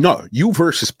 No, you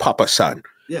versus Papa San.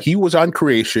 He was on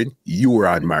Creation. You were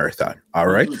on Marathon. All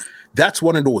right. That's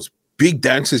one of those big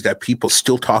dances that people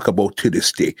still talk about to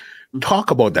this day.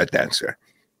 Talk about that dance, sir.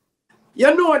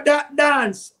 You know, that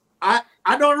dance, I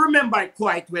don't remember it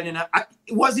quite well.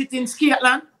 Was it in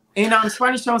Scotland? In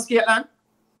Spanish Town, Scotland?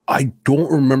 I don't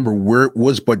remember where it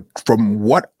was, but from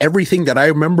everything that I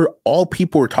remember, all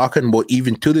people were talking about,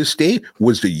 even to this day,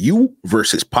 was the you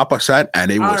versus Papa San,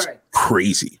 and it was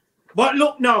crazy. But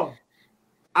look now,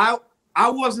 I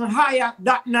wasn't hired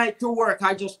that night to work.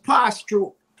 I just passed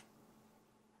through.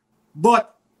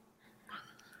 But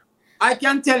I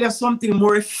can tell you something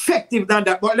more effective than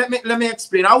that. But let me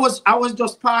explain. I was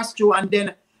just passed through, and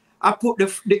then I put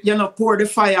pour the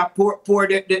fire, pour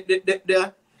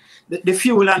the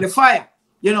fuel and the fire,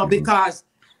 because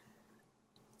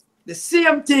the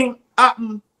same thing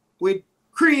happened with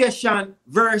Creation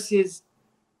versus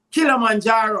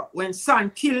Kilimanjaro when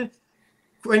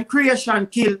Creation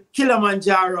killed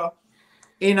Kilimanjaro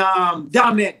in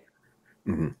Damen.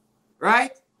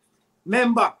 Right?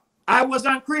 Remember, I was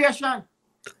on Creation.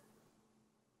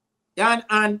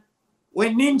 And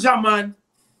when Ninja Man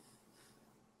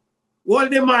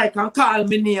hold the mic and call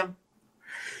me name,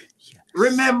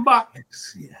 remember?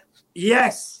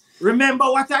 Yes. Remember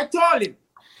what I told him?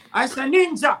 I said,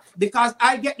 Ninja, because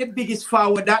I get the biggest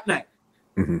forward that night.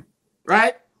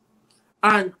 Right?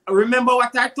 And remember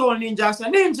what I told Ninja? I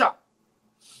said, Ninja,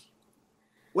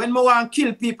 when I want to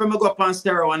kill people, I go up on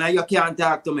stereo and you can't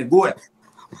talk to me. Go ahead.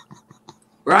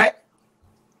 Right?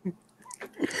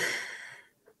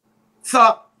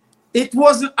 So, it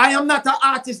wasn't, I am not an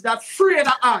artist that's afraid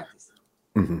of artists.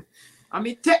 I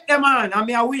mean, take them on. I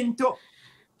mean, I win too.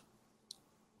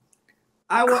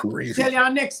 I will tell you the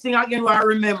next thing again what I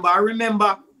remember.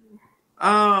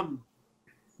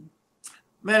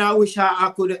 Man, I wish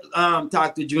I could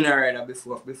talk to Junior Rider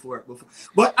before.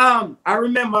 But I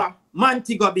remember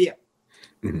Montego Bay.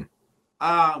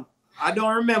 I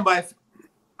don't remember if,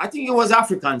 I think it was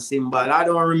African Symbol. I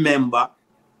don't remember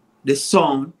the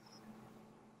song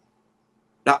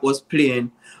that was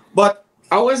playing. But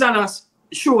I was on a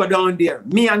show down there,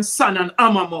 me and Son and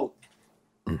Amamouth.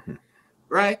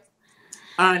 Right?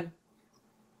 And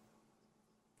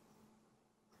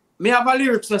me have a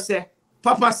lyrics to say,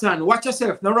 Papa San, watch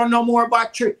yourself, no run no more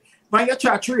about tree. When you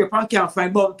try tree up and can't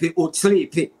find bumpy out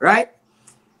sleepy, right?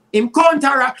 Him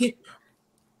counteract it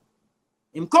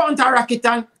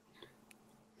and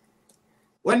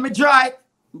when me draw it,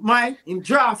 him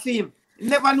draw him. He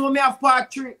never know me have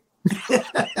part 3.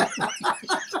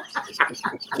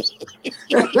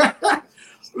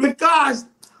 because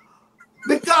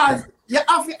you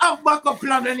have to have backup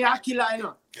plan when you're a killer, you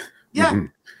know. Yeah.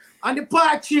 And the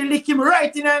part 3 lick him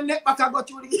right in his neck back and go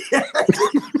through the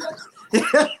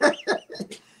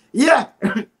yeah.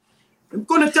 I'm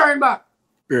gonna turn back.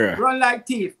 Yeah. Run like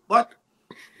thief. But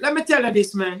let me tell you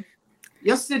this, man.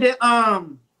 Yesterday,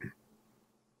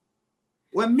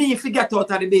 when me forget out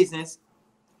of the business,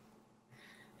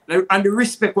 and the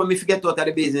respect when me forget out of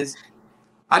the business,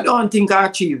 I don't think I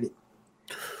achieved it.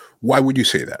 Why would you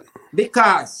say that?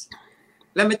 Because,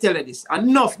 let me tell you this,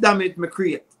 enough damage me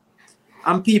create.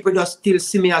 And people just still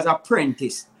see me as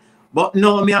apprentice. But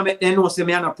now me I make them know see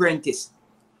me an apprentice.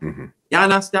 You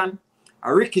understand?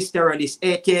 A Ricky Sterradis,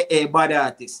 aka bad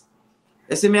artist.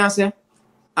 You see me I say?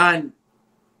 And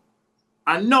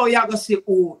now you're gonna see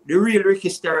who the real Ricky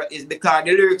Sterra is, because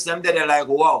the lyrics them they're like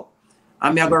wow.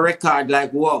 And me I go record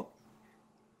like wow.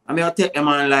 And me I take them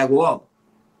on like wow.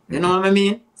 You know what I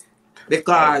mean?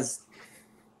 Because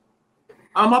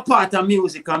I'm a part of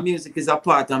music and music is a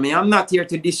part of me. I'm not here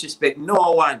to disrespect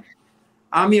no one.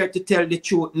 I'm here to tell the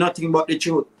truth, nothing but the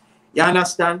truth. You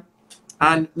understand?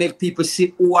 And make people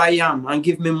see who I am and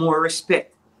give me more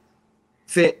respect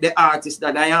for the artist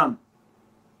that I am.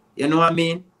 You know what I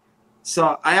mean?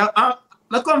 So I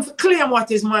come to claim what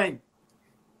is mine.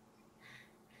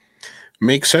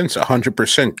 Makes sense,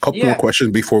 100%. Couple more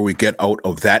questions before we get out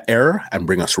of that era and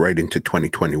bring us right into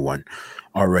 2021.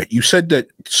 All right. You said that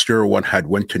Stereo One had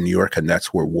went to New York, and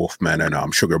that's where Wolfman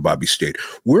and Sugar Bobby stayed.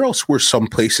 Where else were some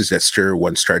places that Stereo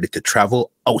One started to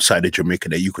travel outside of Jamaica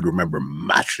that you could remember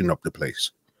mashing up the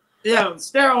place? Yeah,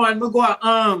 Stereo One. We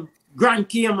go Grand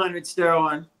Cayman with Stereo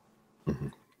One.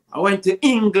 I went to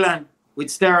England with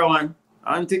Stereo One.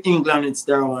 I went to England with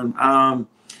Stereo One. I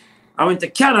went to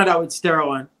Canada with Stereo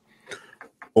One.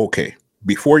 Okay.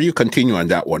 Before you continue on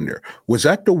that one there, was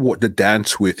that the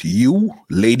dance with you,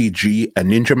 Lady G,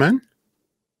 and Ninja Man?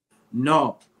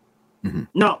 No.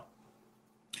 No.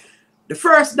 The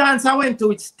first dance I went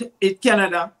to in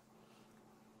Canada,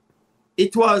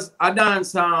 it was a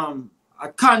dance, a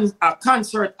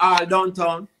concert hall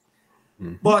downtown.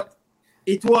 But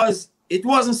it was it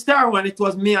wasn't Star One, it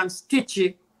was me and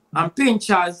Stitchy and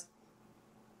Pinchers.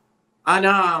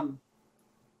 And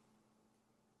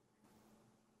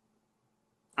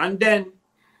then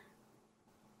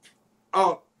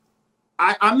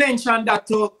I mentioned that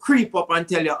to creep up and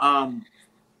tell you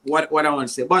what I want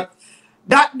to say. But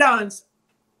that dance,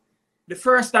 the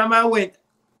first time I went,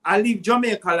 I leave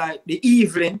Jamaica like the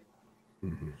evening,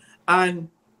 and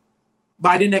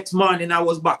by the next morning I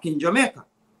was back in Jamaica.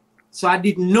 So I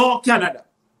didn't know Canada.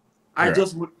 I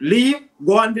just would leave,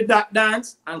 go on to that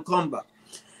dance, and come back.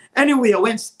 Anyway,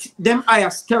 when them I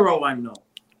asked Stereo One now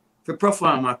to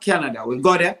perform in Canada, we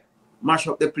go there, mash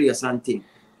up the place and thing.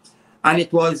 And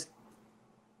it was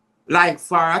like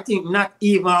for, I think, not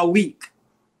even a week.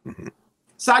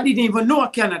 So I didn't even know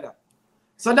Canada.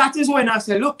 So that is when I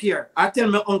said, look here. I tell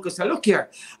my uncle, say, look here.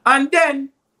 And then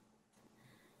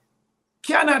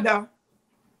Canada,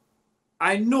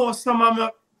 I know some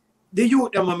of the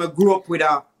youth that I grew up with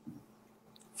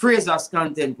Fraser's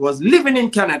content was living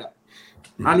in Canada.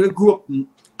 And we grew up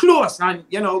close and,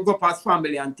 grew up as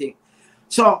family and thing.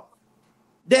 So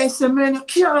they say, man, you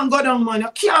can't go down, man. You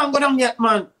can't go down yet,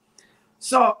 man.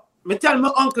 So I tell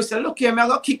my uncle, say, look here, I'm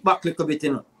going to kick back a little bit,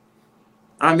 And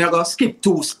I'm going to skip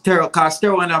 2 Stereo, because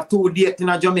Stereo One have 2 dates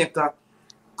in Jamaica,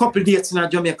 couple dates in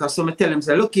Jamaica. So I tell him,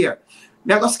 say, look here, I'm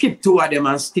going to skip 2 of them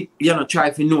and stick, try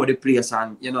to know the place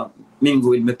and, mingle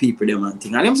with my people, them and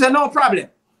thing. And him say, no problem.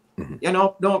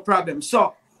 No problem.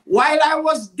 So while I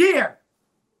was there,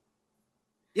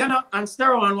 and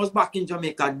Stereo One was back in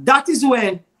Jamaica, that is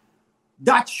when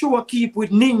that show keep with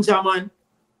Ninja Man.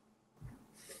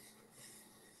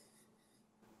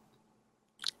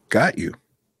 Got you.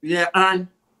 Yeah, and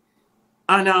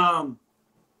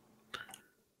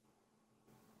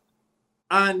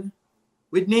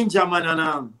with Ninja Man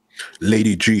and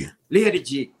Lady G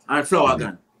and Flower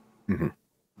Gun.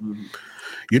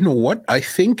 You know what? I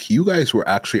think you guys were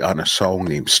actually on a song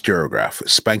named Stereograph,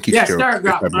 Spanky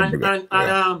Stereograph.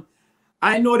 And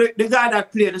I know the guy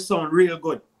that played the song real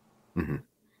good.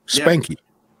 Spanky.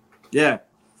 Yeah.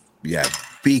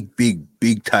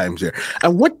 Big times there.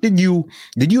 And what did you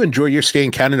enjoy your stay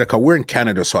in Canada? Because we're in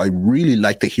Canada, so I really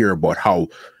like to hear about how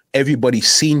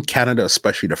everybody's seen Canada,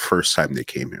 especially the first time they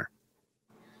came here.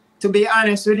 To be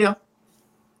honest with you,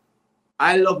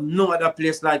 I love no other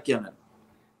place like Canada.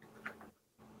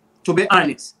 To be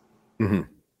honest.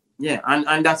 Yeah,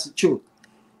 and that's the truth.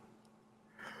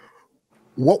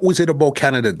 What was it about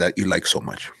Canada that you like so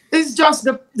much? It's just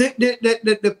the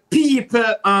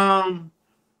people,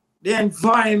 the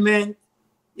environment,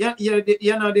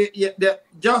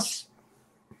 just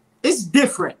it's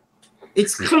different.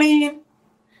 It's clean.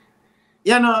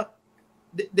 The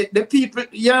people,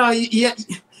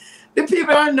 the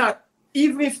people are not,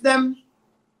 even if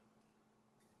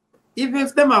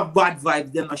them have bad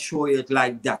vibes, them show it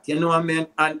like that. You know what I mean?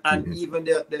 And even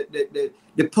the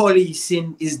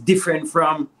policing is different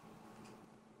from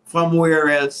where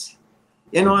else.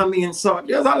 You know what I mean? So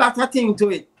there's a lot of things to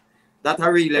it that I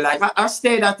really like. I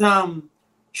stayed at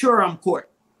Shoreham Court.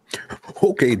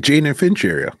 Okay, Jane and Finch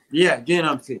area. Yeah, Jane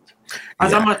and Finch.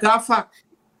 As a matter of fact,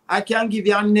 I can give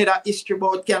you another history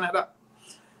about Canada.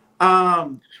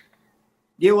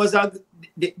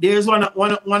 There's one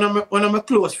of my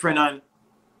close friends and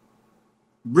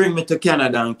bring me to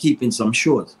Canada and keeping some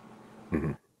shows.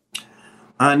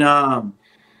 And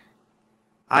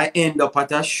I end up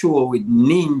at a show with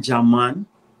Ninja Man,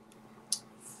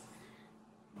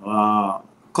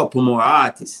 couple more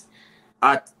artists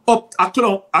at a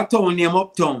town named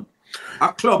Uptown,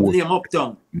 a club named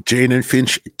Uptown. Jane and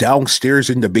Finch downstairs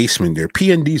in the basement there.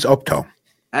 P&D's Uptown.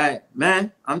 Hey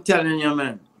man, I'm telling you,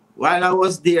 man. While I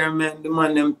was there, man, the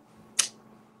man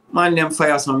them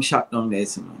fire some shot down there,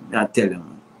 man. I tell you,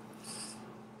 man.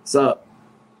 So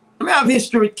I have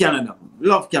history with Canada.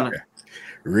 Love Canada. Yeah.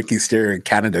 Ricky Stereo in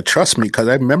Canada. Trust me, because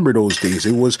I remember those days.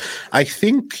 It was, I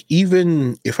think,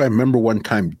 even if I remember one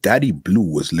time, Daddy Blue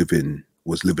was living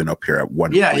up here at one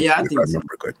point. Yeah, I think I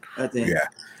remember good. I think. Yeah.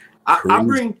 I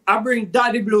bring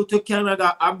Daddy Blue to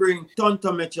Canada. I bring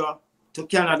Tonto Metro to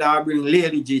Canada. I bring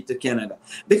Lady G to Canada.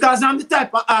 Because I'm the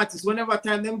type of artist, whenever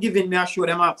time them giving me a show,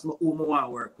 them ask me who I want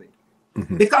to work with.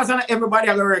 Because not everybody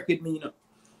will work with me,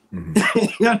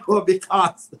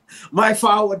 because my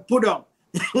forward put on.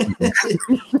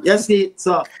 You see,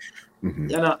 so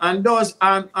and those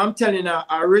I'm telling you,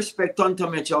 I respect Tonto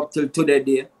Metro up till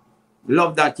today.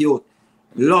 Love that youth.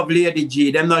 Love Lady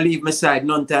G. Them not leave my side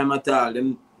none time at all.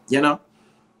 Them,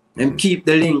 them keep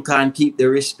the link and keep the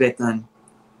respect and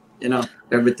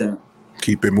everything.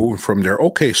 Keep it moving from there.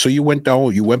 Okay, so you went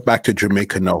back to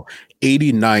Jamaica now.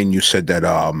 89, you said that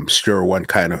Stereo One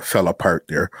kind of fell apart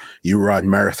there. You were on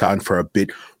Marathon for a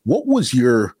bit. What was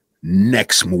your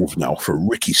next move now for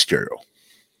Ricky Stereo?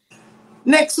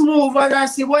 Next move, I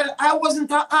say, well, I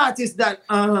wasn't an artist that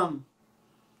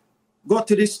go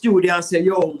to the studio and say,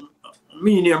 yo,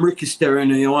 me name Ricky Stereo,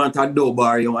 and you want a dub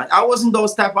or you want. I wasn't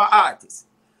those type of artists.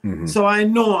 Mm-hmm. So I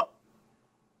know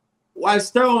while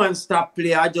Stereo One stop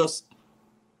play, I just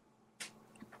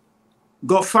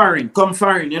come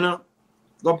foreign, you know,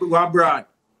 go abroad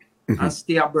and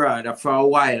stay abroad for a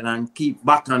while and keep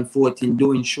back and forth in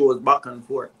doing shows back and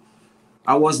forth.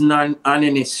 I wasn't on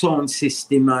any sound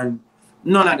system and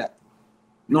none of that.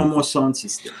 No more sound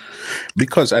system.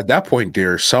 Because at that point,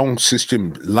 their sound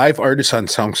system, live artists on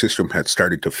sound system had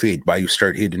started to fade by you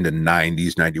start hitting the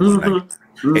 90s, 91, 90s.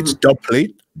 Mm-hmm. It's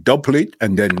dub plate,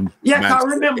 and then... Yeah, I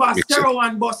remember Stereo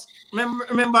One Bus.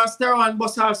 Remember Stereo One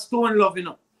Bus have Stone Love, you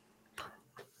know.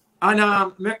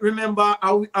 And remember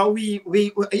how we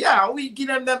give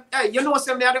them hey, you know,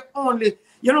 say me are the only,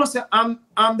 you know, say I'm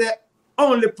the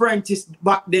only apprentice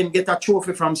back then get a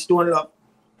trophy from Stone Love.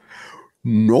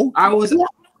 No, I was.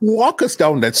 Walk us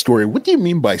down that story. What do you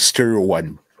mean by Stereo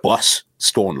One Bus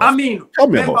Stone Love? I mean,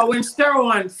 remember when Stereo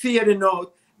One fading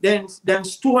out, then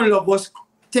Stone Love was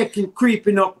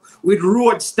creeping up with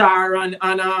Roadstar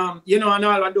and you know, and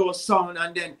all of those sound,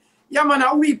 and then yeah man,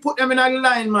 how we put them in a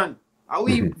line, man. How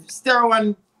we Stereo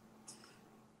One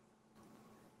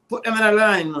put them in a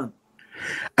line, man.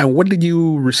 And what did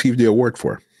you receive the award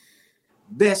for?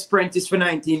 Best Apprentice for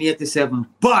 1987.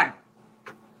 Body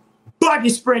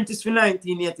Apprentice for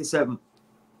 1987.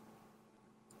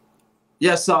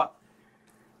 Yes, sir.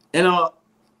 You know,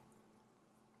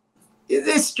 it's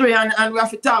history, and we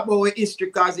have to talk about history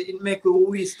because it makes who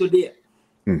we is today.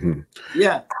 Mm-hmm.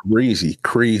 Yeah.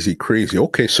 Crazy.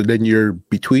 Okay, so then you're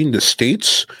between the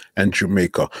States and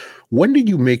Jamaica. When did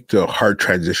you make the hard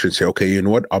transition? Say, okay, you know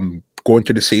what? I'm going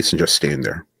to the States and just staying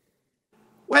there.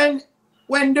 When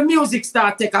the music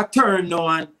start take a turn now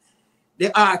and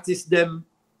the artists them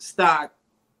start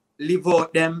live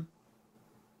out them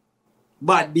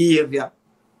bad behavior.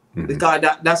 Mm-hmm. Because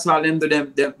that's how them do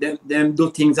them do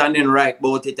things and then write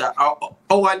about it.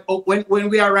 When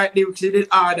we are writing lyrics, it's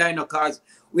hard, I know, because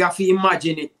we have to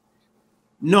imagine it.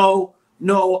 No,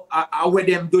 where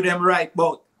them do them right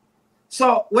about.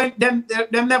 So when them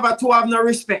never to have no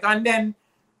respect, and then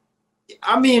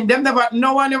I mean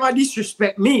no one ever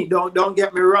disrespect me. Don't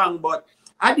get me wrong, but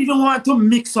I didn't want to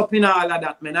mix up in all of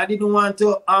that, man. I didn't want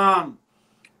to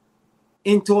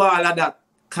into all of that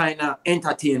kind of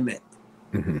entertainment.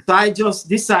 Mm-hmm. So I just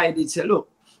decided, say, look,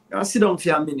 I'll sit down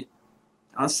for a minute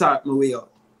and start my way out.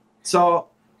 So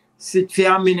sit for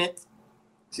a minute,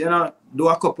 you know, do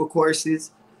a couple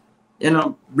courses, you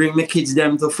know, bring my kids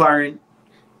them to foreign,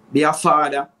 be a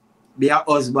father, be a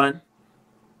husband.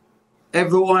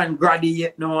 Everyone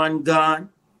graduate, no one gone.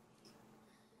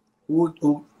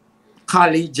 Who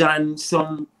college and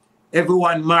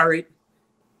everyone married.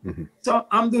 Mm-hmm. So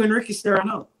I'm doing Ricky Stereo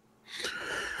now.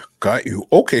 Got you.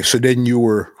 Okay, so then you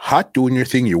were hot doing your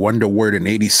thing. You won the award in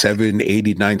 87,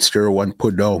 89, Stereo One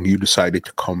put down. You decided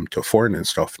to come to foreign and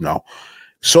stuff now.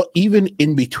 So even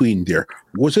in between there,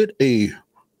 was it a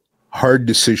hard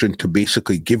decision to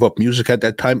basically give up music at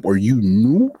that time, or you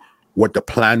knew what the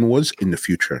plan was in the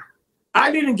future? I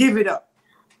didn't give it up.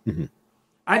 Mm-hmm.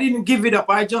 I didn't give it up.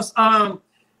 I just like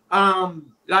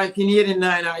in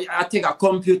 89, I take a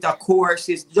computer course.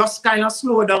 It's just kind of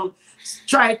slow down,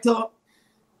 try to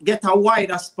get a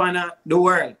wider span of the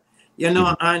world, you know,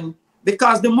 mm-hmm. and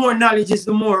because the more knowledge is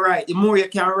the more right, the more you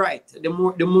can write, the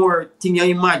more thing you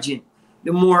imagine,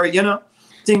 the more, you know,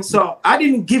 things. So I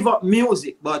didn't give up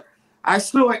music, but I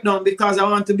slow it down because I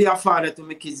want to be a father to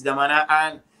my kids them,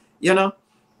 and you know,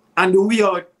 and the way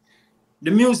out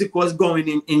the music was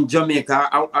going in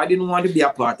Jamaica, I didn't want to be a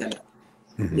part of that.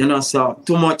 Mm-hmm. You know, so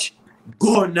too much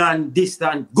gun and this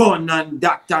and gun and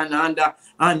that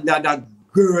and that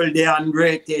girl there and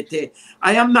rate.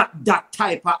 I am not that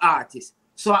type of artist.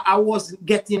 So I was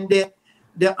getting the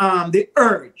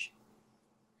urge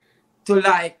to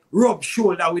like rub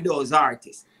shoulder with those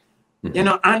artists. Mm-hmm. You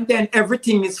know, and then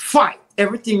everything is fight.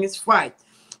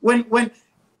 When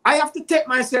I have to take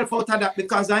myself out of that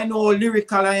because I know how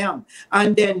lyrical I am.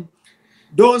 And then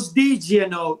those DJ, you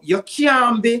know, you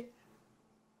can't be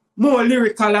more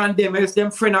lyrical than them, else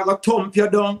them friend are going to thump you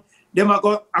down.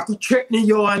 I could threaten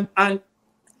you and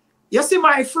you see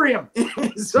my frame.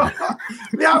 So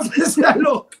we have to say,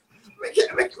 look, we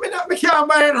can't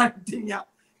buy anything, yeah.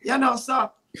 You know,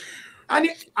 so and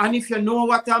if you know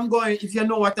what I'm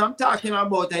talking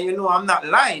about, and you know I'm not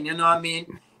lying, you know what I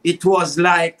mean? it was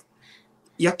like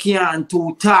you can't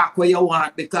to talk where you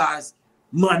want because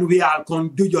man, we all can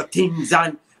do your things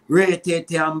and rate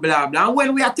it and blah blah. And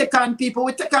when we are taking people,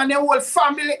 we take on the whole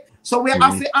family. So we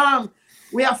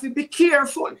have to be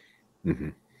careful. Mm-hmm.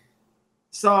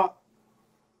 So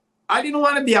I didn't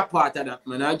want to be a part of that,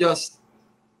 man. I just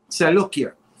said, look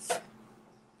here,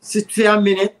 sit for a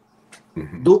minute,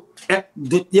 do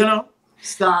you know,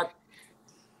 start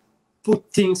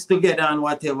put things together and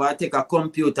whatever. I take a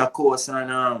computer course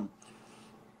and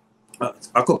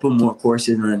a couple more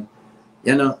courses and,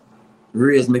 you know,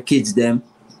 raise my kids them,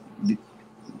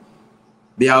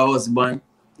 be a husband.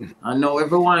 I know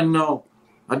everyone know.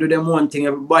 I do them one thing,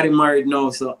 everybody married now,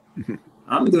 so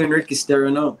I'm doing Ricky Stereo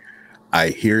now. I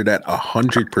hear that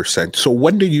 100%. So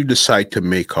when did you decide to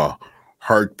make a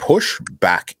hard push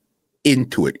back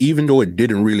into it, even though it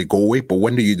didn't really go away? But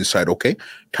when did you decide, okay,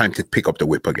 time to pick up the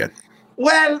whip again?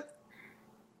 Well,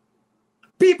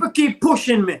 people keep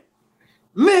pushing me.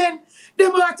 Man,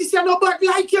 them artists are not bad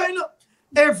like you, you know.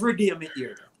 Every day I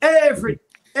hear that.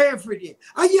 Every day.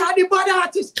 And you are the bad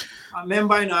artist. I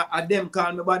remember, you know, them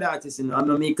call me bad artist, you know. I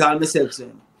know me call myself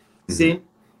so. See?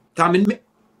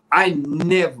 I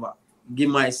never give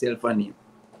myself a name.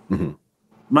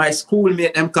 My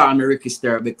schoolmate, them call me Ricky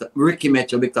Stereo, Ricky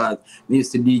Metro, because we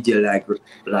used to DJ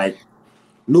like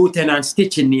Lieutenant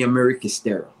Stitching name me Ricky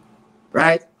Stereo.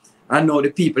 Right? I know the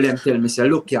people them tell me, say,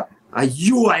 look here, are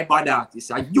you a bad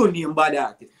artist? Are you name bad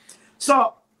artist?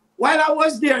 So while I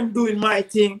was there and doing my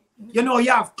thing, you know,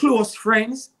 you have close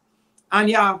friends and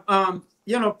you have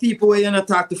you know, people where you not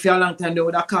talk to for a long time, they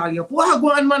would have call you up. Well,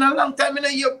 go on, man, a long time I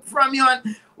hear from you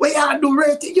and where you do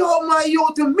rate, yo, my yo,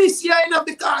 to miss you, you know,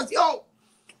 because yo,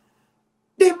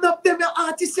 them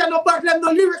artists are no bad, them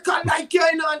no lyrical like you,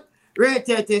 you know, and rate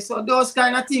it. So those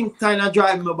kind of things kind of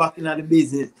drive me back into the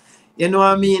business. You know what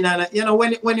I mean? And you know,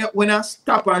 when I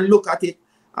stop and look at it,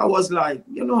 I was like,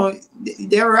 you know,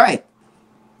 they're right.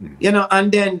 You know,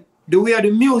 and then the way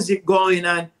the music going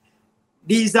and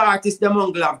these artists, them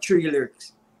only have 3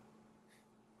 lyrics.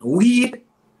 Weed,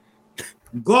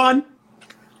 gun,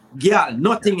 girl,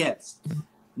 nothing else.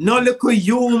 No little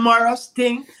humorous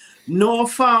thing, no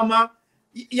farmer.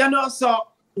 You know, so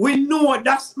we know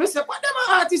that's, I say, but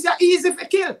them artists are easy to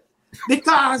kill.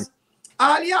 Because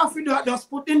all you have to do is just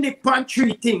put in the pan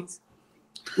 3 things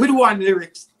with 1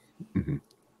 lyrics. And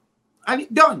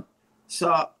it's done.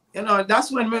 So, you know,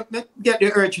 that's when we get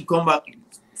the urge to come back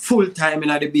full time in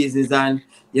the business. And,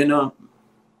 you know,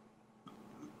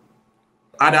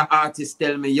 other artists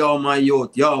tell me, yo, my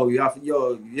youth, yo, you have,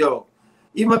 yo.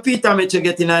 Even Peter Mitchell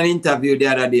getting an interview the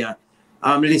other day.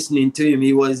 I'm listening to him.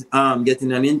 He was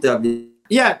getting an interview.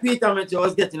 Yeah, Peter Mitchell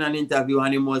was getting an interview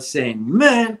and he was saying,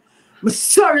 man, I'm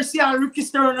sorry, see how Ricky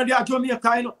Stereo on the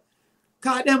Jamaica, you know.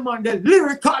 Because them on the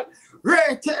lyrical,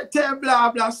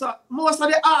 blah, blah. So most of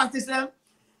the artists, them,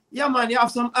 yeah, man, you have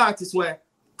some artists where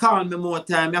call me more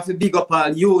time. You have to big up all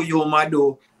you,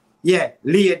 Mado. Yeah,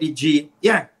 Lady G.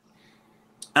 Yeah.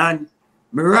 And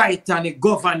me right on the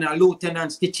governor,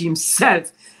 Lieutenant Stitch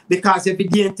himself. Because if he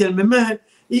didn't tell me, man,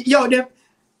 yo,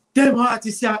 them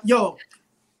artists, yo.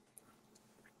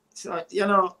 So, you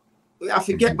know, we have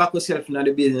to get back ourselves in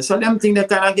the business. So them things that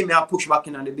kind of give me a push back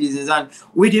in the business. And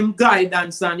with him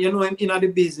guidance and, you know, him in the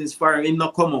business for him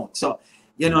not come out. So,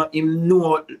 you know, him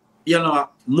know, you know,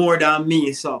 more than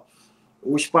me. So,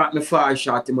 which part me far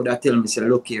short, him would have tell me, say,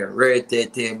 look here, rate,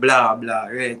 blah, blah,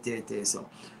 rate. So,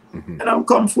 and I'm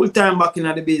come full time back in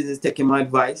the business, taking my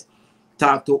advice.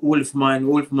 Talk to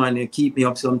Wolfman, keep me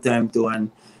up sometime too,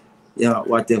 and yeah,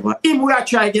 whatever. Him we are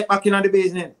try to get back in the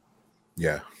business.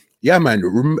 Yeah,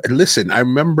 man. Listen, I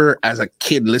remember as a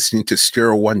kid listening to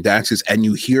Stereo One dances, and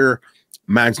you hear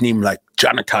man's name like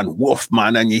Jonathan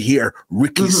Wolfman, and you hear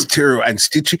Ricky Stereo and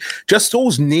Stitchy. Just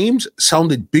those names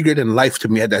sounded bigger than life to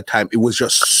me at that time. It was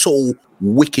just so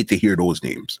wicked to hear those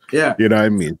names. Yeah. You know what I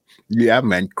mean? Yeah,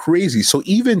 man. Crazy. So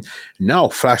even now,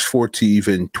 flash forward to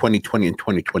even 2020 and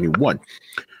 2021.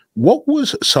 What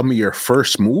was some of your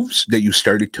first moves that you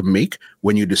started to make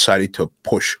when you decided to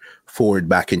push forward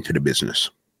back into the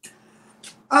business?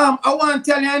 I want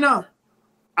to tell you now,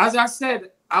 as I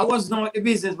said, I was not with the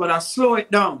business, but I slow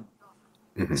it down.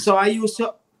 So I used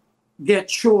to get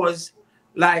shows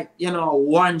like, you know,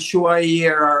 1 show a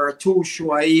year or 2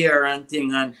 show a year and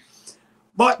thing.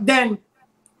 But then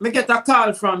me get a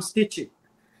call from Stitchy,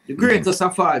 the greatest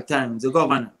of all times, the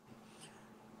governor.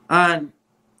 And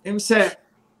him said,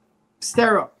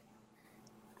 Stereo,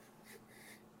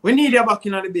 we need you back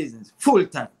in the business, full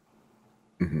time.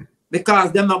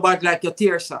 Because them not bad like your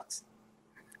tear socks.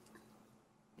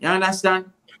 You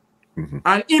understand?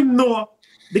 And him know,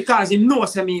 because he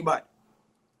knows me bad.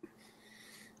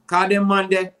 Cause them man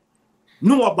they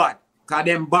know bad. Cause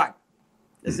them bad.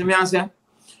 You see me I say?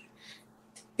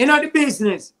 In the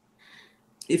business,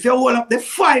 if you hold up the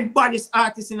 5 baddest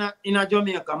artists in a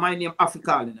Jamaica, my name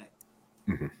Africa tonight.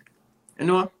 You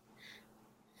know?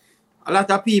 A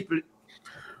lot of people,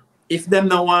 if them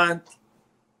no want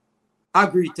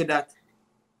agree to that,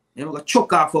 they're going to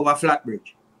choke off over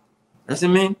Flatbridge. You see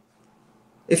me?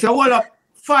 If you hold up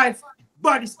 5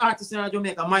 baddest artists in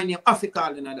Jamaica, my name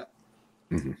Africa tonight.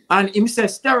 And him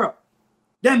says, stir up.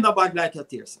 Them no bad like your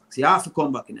tears. So you have to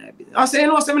come back in that business. I say, you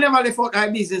know, so I never left out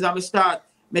that business and I start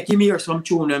making me hear some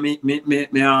tune and me and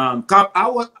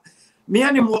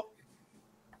him,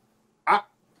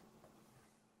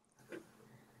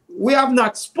 we have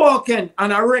not spoken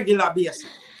on a regular basis.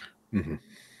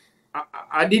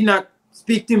 I did not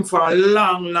speak to him for a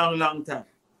long time.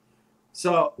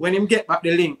 So when him get back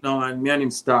the link now and me and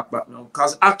him start back now,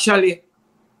 because actually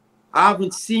I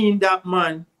haven't seen that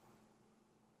man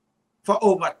for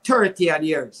over 30 odd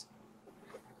years.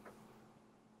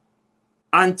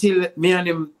 Until me and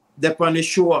him up on the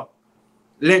show,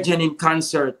 Legend in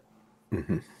Concert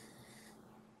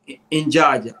in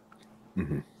Georgia.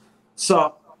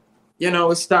 So, you know,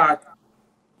 we start.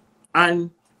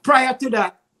 And prior to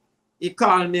that, he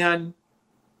called me and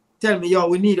tell me, yo,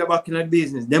 we need a back in the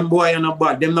business. Them boy are not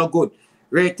bad, them not good.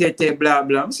 Rated, blah,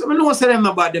 blah. So I know say them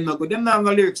not bad, them not good. Them not have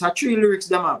lyrics. 3 lyrics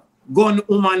them have. Gun,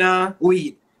 woman, and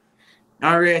weed.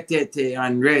 And rated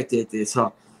and rated.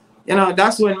 So, you know,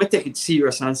 that's when I take it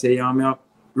serious and say, you know, I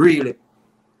really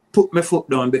put my foot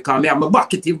down because I'm a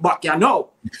bucketive back, you know.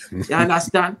 You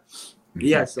understand?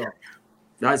 Yeah, so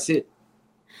that's it.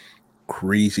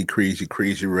 Crazy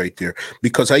right there.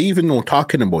 Because I even know,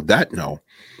 talking about that now,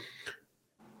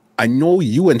 I know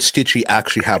you and Stitchie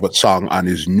actually have a song on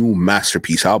his new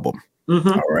Masterpiece album.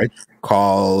 All right.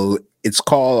 It's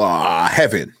called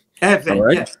Heaven. Heaven, all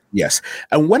right? Yes.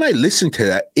 And when I listen to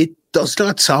that, it does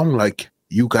not sound like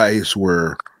you guys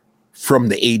were from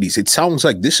the 80s. It sounds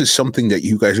like this is something that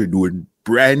you guys are doing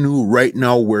brand new right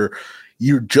now, where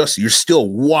you're still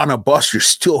wanna bust, you're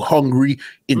still hungry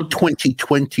in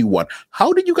 2021.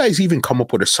 How did you guys even come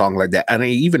up with a song like that? And I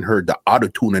even heard the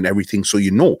auto-tune and everything, so you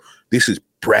know this is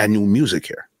brand new music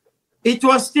here. It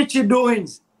was Stitchie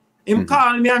doings. Him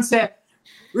called me and said,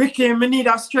 Ricky, I need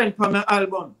a strength for my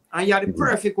album. And you're the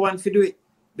perfect one to do it.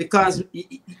 Because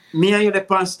me and you the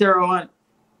pan stereo one.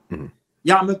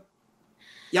 You're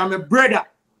my brother.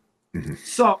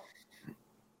 So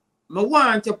I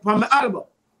want you for my album.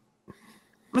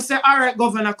 I say, all right,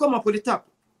 Governor, come up with the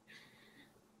topic.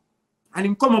 And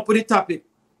him come up with the topic.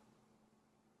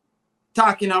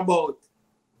 Talking about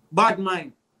bad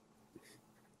mind.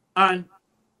 And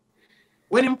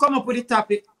when him come up with the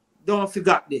topic, don't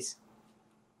forget this.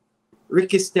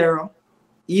 Ricky Stereo,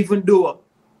 even though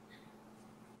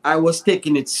I was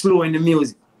taking it slow in the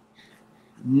music,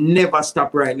 never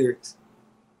stop write lyrics.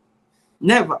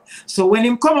 Never. So when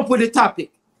him come up with the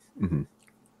topic,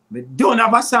 we don't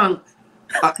have a song,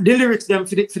 the lyrics them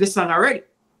for the song already.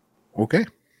 Okay.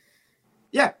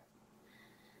 Yeah.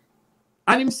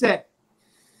 And him send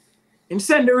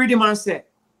the rhythm and say,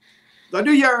 go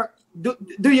do your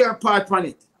part on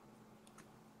it.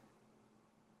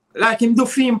 Like him do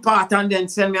film part and then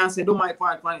send me and say, do my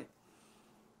part on it.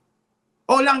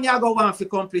 How long you go on for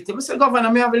complete it? I say, Governor,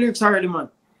 I have the lyrics already, man.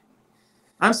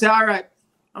 I'm say, all right,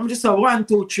 I'm just a 1,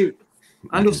 2, 3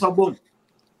 and do some boom.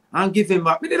 And give him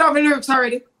back. We did have the lyrics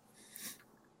already.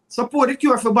 Support the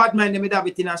cure for bad mind, they have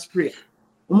it in a spray.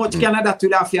 How much can I do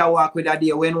that for you walk with a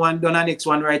day? When one done the next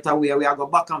one right away, we are go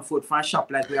back and forth from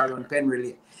shop like we are on pen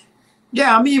relay.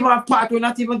 Yeah, I mean, even have part we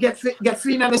not even get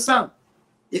free in the song.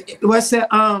 It was say,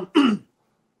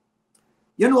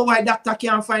 you know why doctor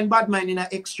can't find bad mind in an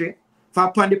X-ray? For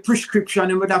upon the prescription,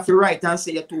 you would have to write and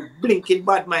say you to blinking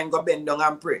bad mind, go bend down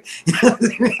and pray.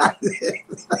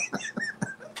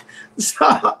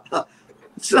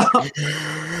 so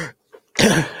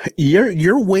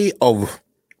your way of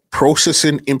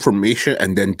processing information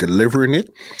and then delivering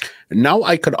it, now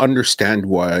I could understand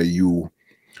why you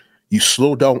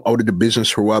slowed down out of the business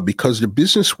for a while, because the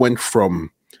business went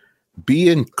from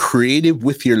being creative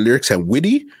with your lyrics and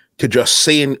witty to just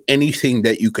saying anything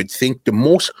that you could think. The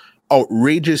most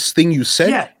outrageous thing you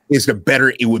said is the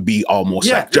better it would be, almost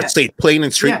like just say it plain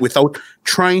and straight without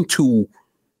trying to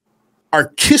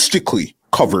artistically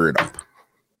cover it up.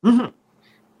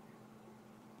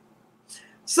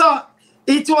 So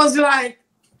it was like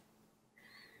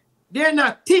they're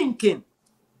not thinking.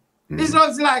 It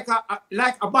was like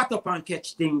a butter pan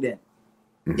catch thing then.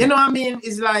 You know what I mean?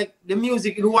 It's like the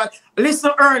music.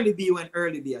 Listen Early B when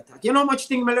Early B attack. You know how much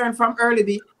thing I learned from Early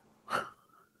B?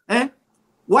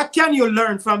 What can you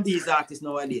learn from these artists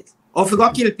nowadays? Or if you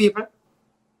go kill people?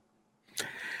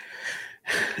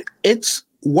 It's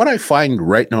what I find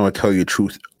right now, I'll tell you the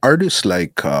truth. Artists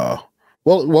like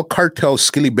Cartel,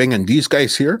 Skilly Bang, and these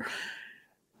guys here,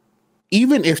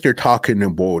 even if they're talking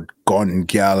about gun,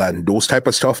 gal, and those type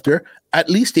of stuff there, at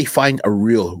least they find a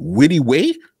real witty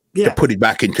way to put it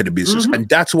back into the business. And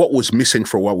that's what was missing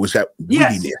for what was that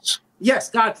wittiness. Yes,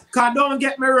 God, don't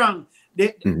get me wrong.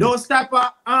 Those type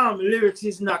of lyrics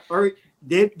is not, or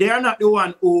they are not the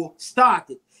one who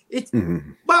started. It's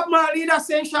Bob Marley that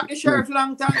saying shot the sheriff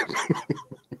long time.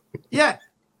 Yeah.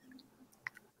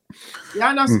 You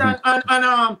understand?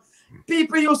 And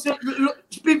people used to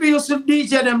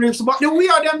DJ them lyrics, but the way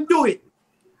of them do it,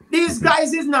 these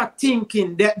guys is not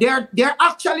thinking. They're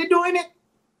actually doing it.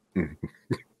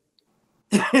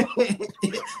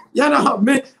 You know,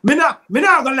 me not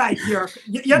gonna like you.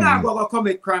 You're not gonna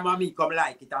commit crime and me come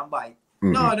like it and buy it.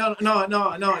 No,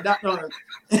 that no.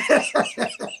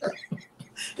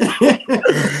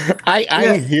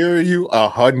 I hear you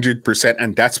 100%,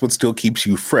 and that's what still keeps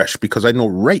you fresh, because I know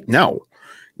right now,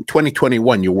 in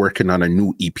 2021, you're working on a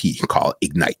new EP called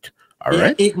Ignite. All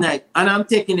right, Ignite, and I'm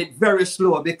taking it very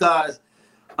slow because,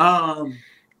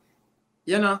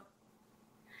 you know,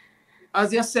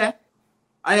 as you said,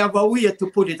 I have a way to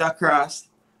put it across,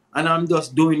 and I'm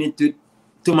just doing it to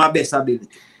my best ability.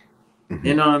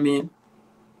 You know what I mean?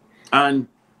 And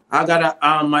I got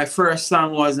my first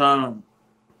song was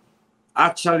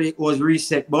actually it was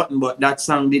Reset Button, but that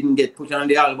song didn't get put on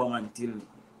the album until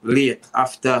late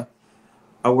after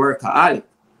a Workaholic.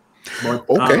 But,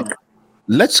 okay.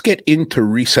 Let's get into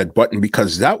Reset Button,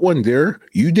 because that one there,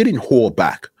 you didn't hold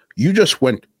back. You just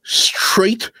went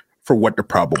straight for what the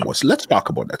problem was. Let's talk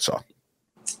about that song.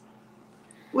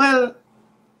 Well,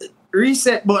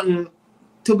 Reset Button,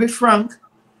 to be frank,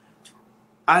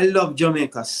 I love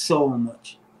Jamaica so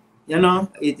much. You know,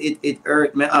 it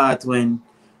hurt my heart when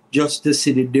just to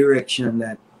see the direction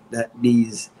that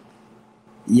these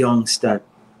youngsters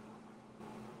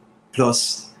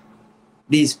plus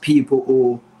these people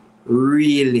who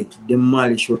really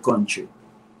demolish our country.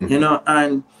 You know,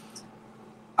 and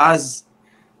as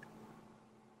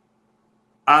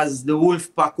the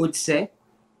Wolfpack would say,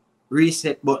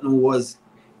 Reset Button was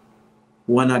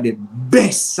one of the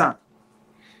best songs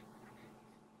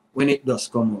when it does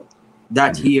come out.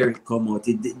 That year it come out,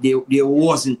 there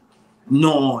wasn't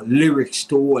no lyrics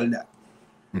to all that.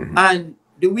 And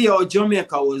the way how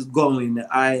Jamaica was going,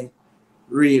 I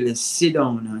really sit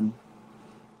down and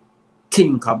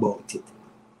think about it.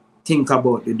 Think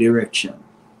about the direction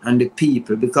and the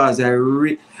people, because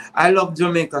I love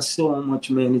Jamaica so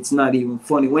much, man. It's not even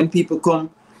funny. When people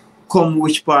come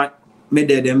which part me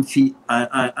there them feet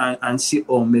and see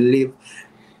how me live,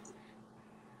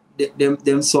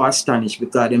 them so astonished,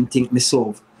 because them think me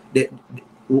solve.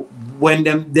 When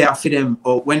them there for them,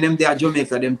 or when them there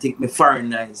Jamaica, them think me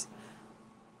foreignized.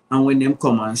 And when them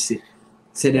come and say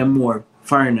them more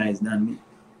foreignized than me.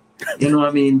 You know what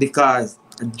I mean? Because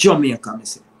Jamaica, me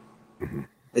say.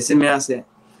 You see me, I say.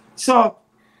 So,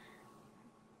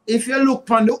 if you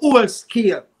look on the whole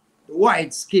scale, the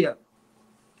wide scale,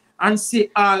 and see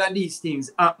all of these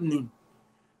things happening,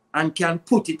 and can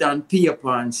put it on paper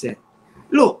and say,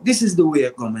 look, this is the way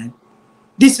it comes.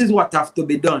 This is what have to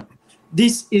be done.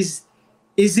 This is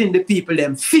in the people,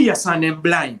 them fierce and them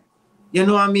blind. You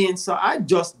know what I mean? So I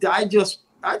just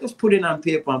put it on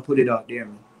paper and put it out there,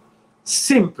 man.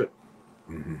 Simple.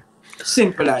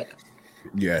 Simple like that.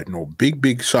 Yeah, no,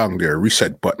 big song there,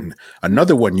 Reset Button.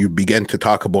 Another one you began to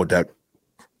talk about that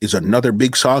is another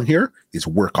big song here is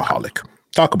Workaholic.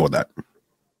 Talk about that.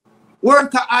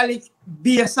 Workaholic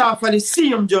based off of the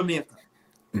same Jamaica.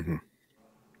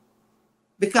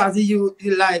 Because you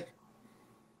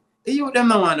them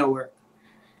don't want to work.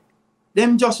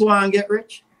 Them just want to get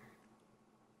rich.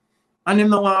 And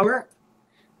them don't want to work.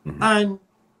 And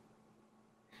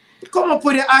come up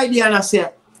with the idea and I say,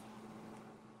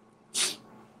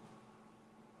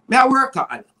 me a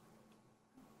workaholic.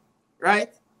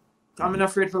 Right? I'm not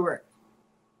afraid for work.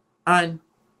 And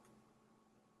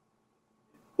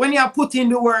when you put in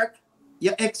the work,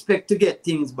 you expect to get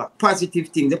things back, positive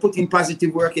things. You put in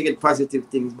positive work, you get positive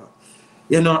things back.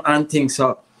 You know, and things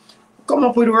so. Come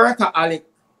up with Workaholic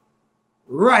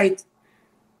right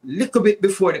little bit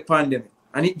before the pandemic.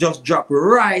 And it just dropped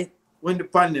right when the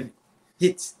pandemic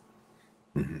hits.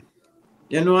 You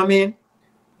know what I mean?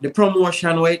 The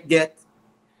promotion where it get,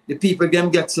 the people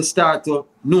them get to start to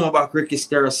know about Ricky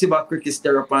Stirrup, see about Ricky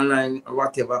Stirrup online or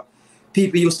whatever.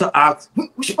 People used to ask,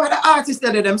 which part of artists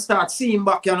that them start seeing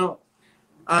back, you know?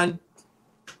 And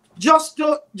just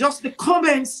the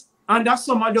comments under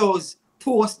some of those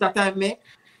posts that I make,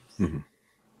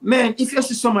 Man, if you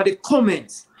see some of the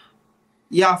comments,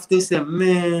 you have to say,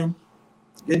 man,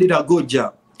 you did a good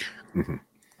job. You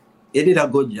did a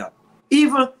good job.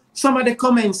 Even some of the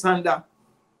comments on the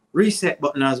reset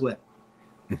button as well.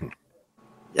 You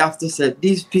have to say,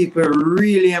 these people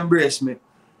really embrace me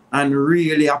and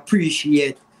really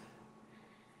appreciate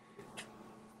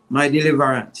my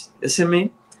deliverance. You see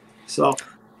me? So.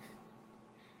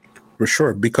 For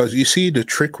sure. Because you see, the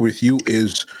trick with you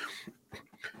is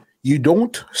you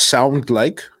don't sound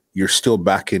like you're still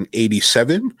back in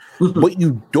 87, but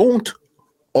you don't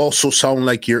also sound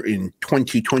like you're in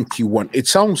 2021. It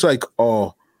sounds like a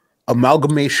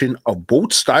amalgamation of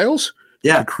both styles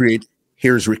to create.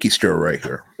 Here's Ricky Stereo right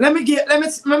here. Let me give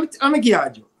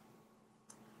you.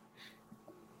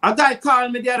 A guy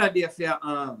called me the other day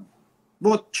for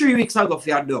about 3 weeks ago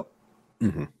for a dub.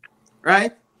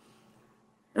 Right?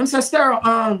 And say, Stereo,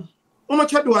 how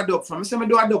much you do a dub for? I say, I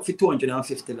do a dub for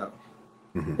 $250.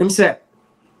 Him say,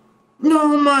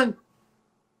 no man,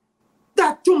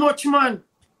 that too much, man.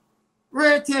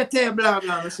 Rate, blah,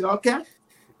 blah. I say, okay.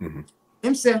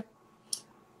 Him say,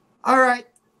 all right.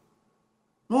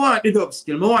 I want the dub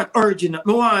still. I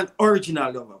want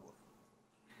original dub.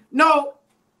 Now,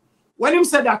 when him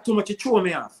said that too much, it threw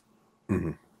me off.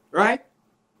 Right?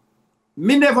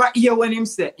 Me never hear when him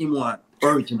say him want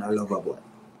original lover boy.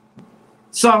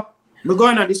 So, me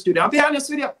going to the studio. I'll be honest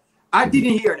with you, I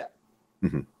didn't hear that.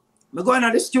 Me going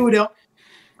to the studio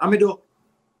and me do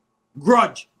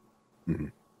Grudge.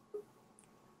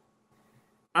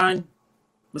 And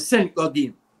me send it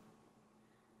again.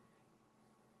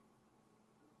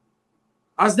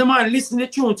 As the man listen to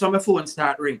the tune, so my phone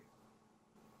start ring.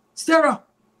 Stereo.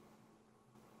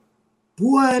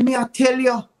 Boy, me I tell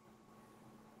you.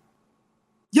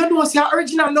 You know say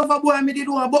original lover boy me did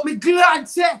one, but me glad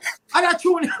say I that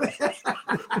tune.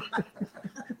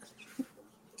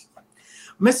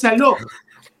 Me say look,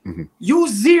 you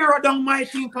zero down my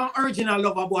thing on original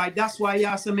lover boy. That's why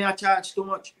you say me I charge too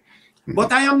much.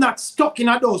 But I am not stuck in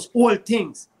those old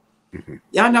things.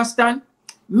 You understand?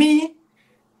 Me,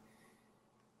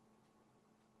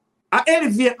 I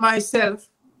elevate myself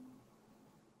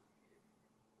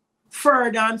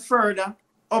further and further,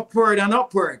 upward and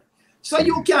upward. So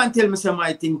you can't tell me say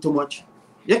my thing too much.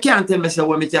 You can't tell me say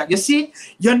what me take. You see,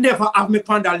 you never have me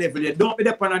on that level yet. Don't be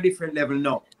up on a different level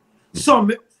now. So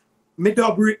me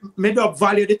dub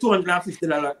value the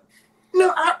 $250.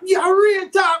 No, you're real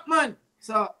talk, man.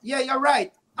 So yeah, you're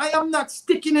right. I am not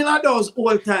sticking in those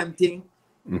old time thing.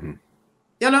 You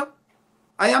know,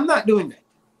 I am not doing that.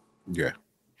 Yeah.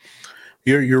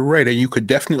 You're right, and you could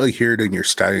definitely hear it in your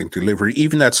style and delivery.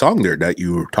 Even that song there that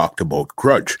you talked about,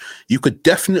 Grudge, you could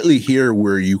definitely hear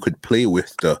where you could play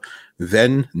with the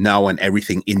then, now, and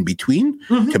everything in between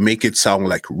to make it sound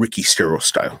like Ricky Stereo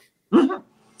style. And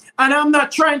I'm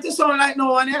not trying to sound like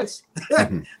no one else.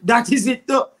 That is it,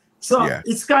 though. So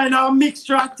it's kind of a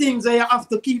mixture of things that you have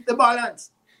to keep the balance.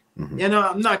 You know,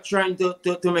 I'm not trying to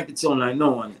make it sound like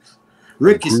no one else.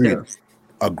 Ricky Stereo.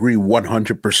 Agree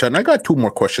 100%. I got 2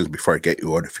 more questions before I get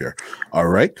you out of here. All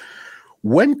right.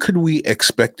 When could we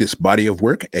expect this body of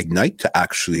work, Ignite, to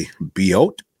actually be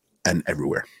out and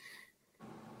everywhere?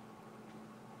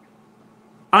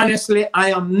 Honestly,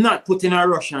 I am not putting a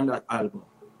rush on that album.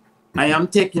 I am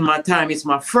taking my time. It's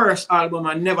my first album.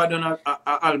 I've never done an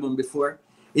album before.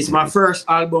 It's my first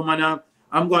album, and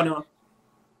I'm going to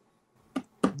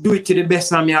do it to the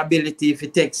best of my ability if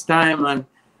it takes time. And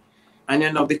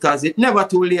you know, because it's never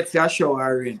too late for a show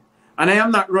or rain. And I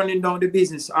am not running down the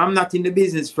business. I'm not in the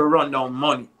business for run down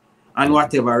money and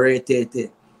whatever rate it.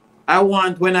 I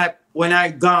want when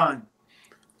I gone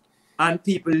and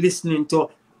people listening to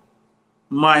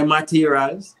my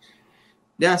materials,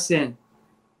 they're saying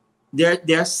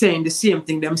the same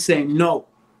thing. Them saying no.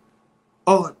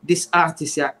 Oh, this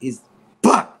artist here is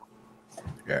bad.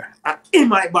 Yeah. In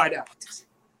my bad artist.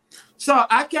 So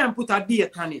I can't put a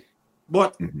date on it,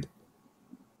 but.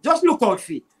 Just look out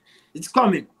for it. It's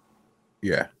coming.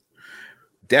 Yeah.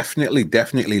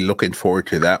 Definitely looking forward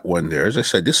to that one there. As I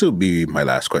said, this will be my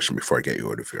last question before I get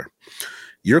you out of here.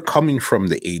 You're coming from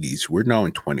the 80s. We're now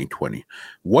in 2020.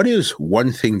 What is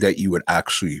one thing that you would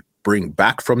actually bring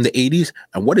back from the 80s?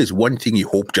 And what is one thing you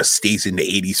hope just stays in the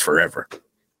 80s forever?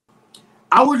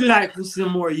 I would like to see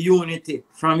more unity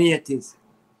from 80s.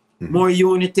 More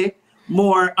unity,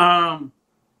 more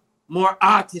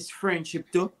artist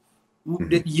friendship too.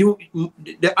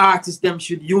 The artists them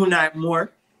should unite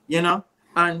more, you know,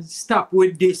 and stop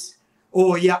with this.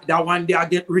 Oh yeah, that one day I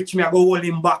get rich, me I go hold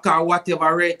him back or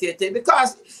whatever rate it.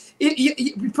 Because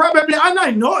it probably, and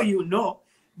I know you know,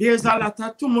 there's a lot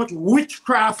of too much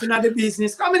witchcraft in the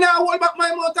business. Come in, I hold back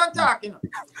my mouth and talk, you know.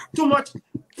 Too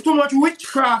much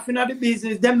witchcraft in the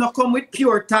business. Them not come with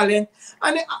pure talent.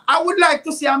 And I would like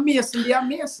to see a mason be a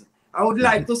mason. I would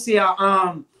like to see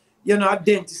a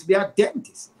dentist be a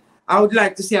dentist. I would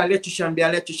like to see an electrician be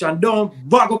an electrician. Don't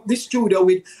bug up the studio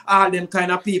with all them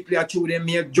kind of people that through them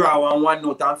make draw on one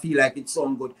note and feel like it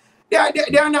sound good.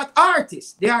 They are not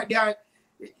artists. They are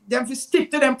them stick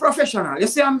to them professional. You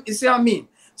see what I mean?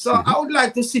 So I would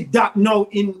like to see that now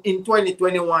in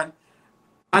 2021.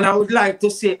 And I would like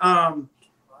to see from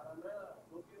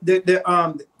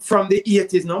the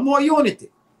 80s no more unity.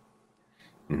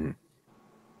 Mm-hmm.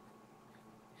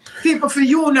 People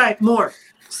feel unite more.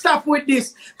 Stop with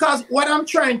this. Because what I'm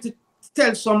trying to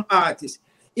tell some artists,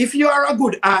 if you are a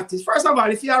good artist, first of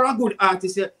all, if you are a good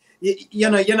artist, you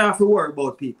don't have to worry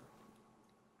about people.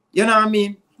 You know what I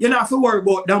mean? You don't have to worry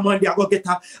about that money. I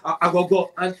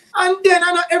go. And then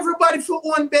I know everybody for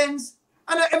own Benz.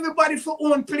 I know everybody for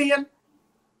own plane.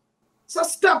 So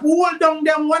stop hold down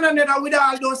them one another with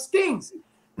all those things.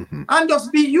 Mm-hmm. And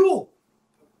just be you.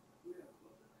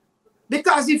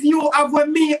 Because if you have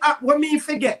when me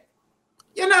forget,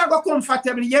 you're not go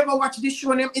comfortably. You ever watch this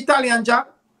show named Italian Job?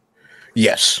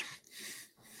 Yes.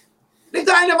 The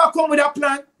guy never come with a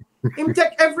plan. Him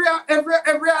take every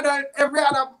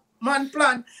other man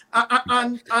plan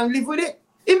and live with it.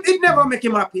 It never make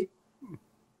him happy.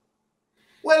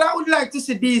 Well, I would like to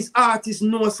see these artists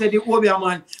know say the Obia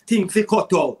man thing fi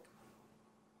cut out.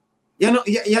 You know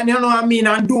what I mean,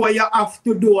 and do what you have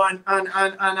to do and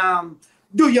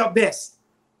do your best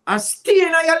and stay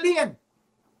in your lane.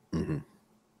 Mm-hmm.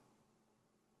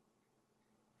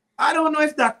 I don't know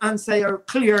if that answer you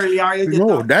clearly or you did no,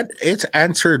 not. that it's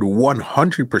answered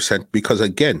 100% because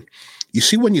again, you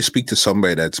see when you speak to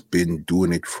somebody that's been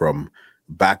doing it from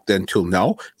back then till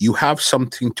now, you have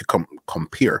something to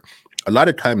compare. A lot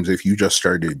of times if you just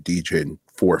started DJing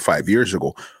 4 or 5 years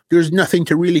ago, there's nothing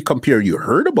to really compare. You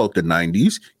heard about the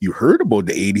 90s, you heard about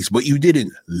the 80s, but you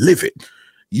didn't live it.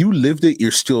 You lived it,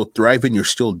 you're still thriving, you're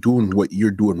still doing what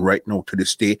you're doing right now to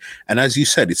this day. And as you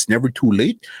said, it's never too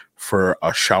late for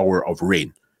a shower of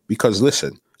rain. Because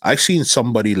listen, I've seen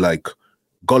somebody like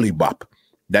Gully Bop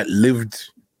that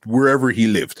lived wherever he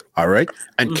lived, all right?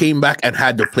 And came back and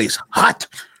had the place hot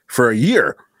for a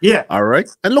year. Yeah. All right.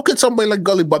 And look at somebody like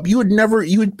Gully Bop. You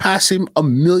would pass him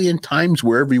 1,000,000 times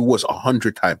wherever he was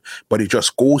 100 times. But it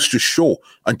just goes to show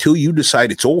until you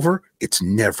decide it's over, it's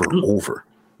never over.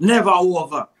 Never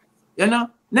over. You know?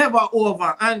 Never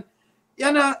over. And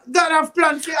God have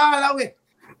planned for all of it.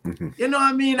 Mm-hmm. You know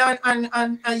what I mean?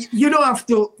 And you don't have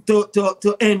to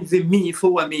envy me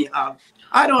for what me have.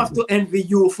 I don't have to envy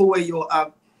you for what you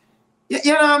have.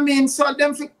 You know what I mean? So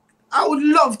I would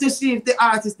love to see if the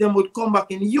artists them would come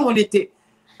back in unity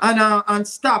and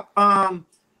stop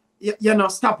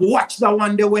stop watch the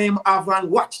one the way him have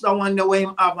and watch the one the way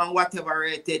him have and whatever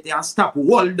it and stop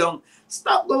hold down.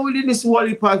 Stop going with this whole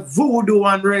heap of voodoo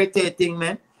and rotating,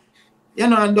 man. You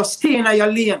know, and just stay in your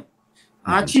lane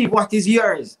and achieve what is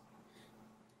yours.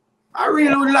 I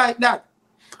really would like that.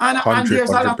 And there's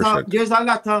a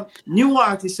lot of new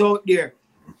artists out there,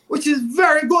 which is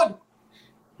very good.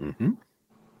 Mm-hmm.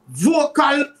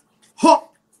 Vocal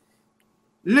hop,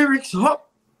 lyrics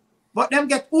hop, but them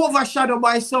get overshadowed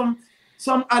by some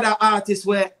other artists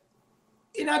where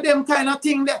them kind of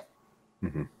thing there.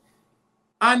 Mm-hmm.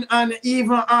 And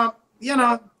even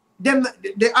them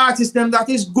the artists them that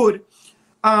is good,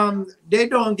 they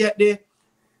don't get the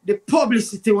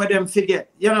publicity where them forget,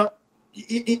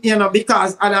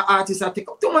 because other artists are take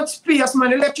up too much space,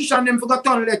 man. Electrician them forgot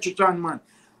on electrician, man.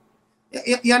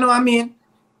 You know what I mean?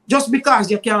 Just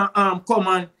because you can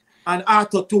come and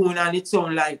auto-tune and it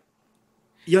sound like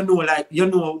you know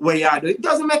where you are doing, it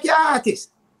doesn't make you an artist.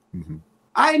 Mm-hmm.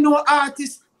 I know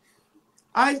artists.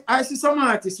 I see some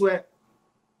artists where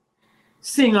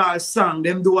sing all song,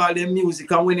 them do all them music,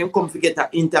 and when them come to get an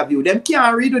interview, them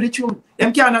can't redo the tune.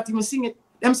 Them cannot even sing it.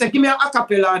 Them say, give me a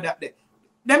cappella that day.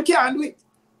 Them can't do it.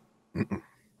 Mm-mm.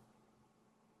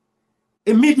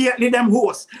 Immediately them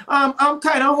host. I'm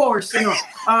kind of hoarse,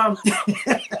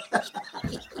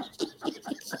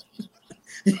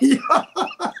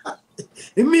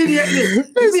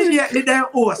 Immediately them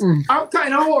host. I'm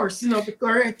kind of hoarse,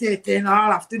 because and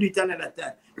I'll have to do it another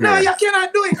time. No, you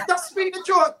cannot do it. Just speak the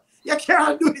truth. You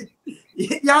can't do it.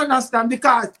 You understand?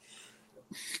 Because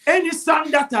any song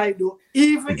that I do,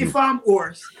 even if I'm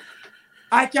hoarse,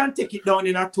 I can take it down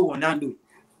in a tone and do it.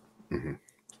 Mm-hmm.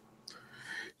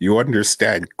 You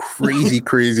understand? Crazy,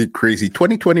 crazy, crazy.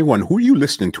 2021, who are you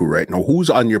listening to right now? Who's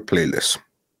on your playlist?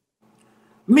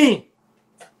 Me.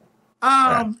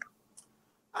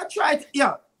 I try to,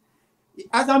 yeah.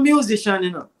 As a musician,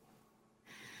 you know,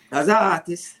 as an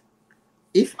artist,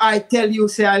 if I tell you,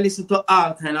 say I listen to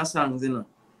all kind of songs, you know,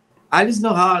 I listen to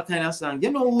all kind of songs.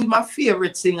 You know who's my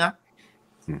favorite singer?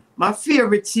 My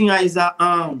favorite singer is a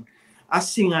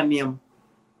singer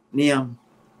named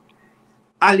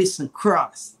Alison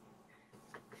Krauss.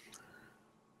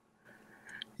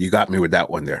 You got me with that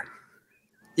one there.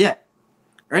 Yeah.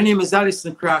 Her name is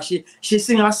Alison Krauss. She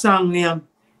sing a song named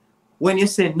When You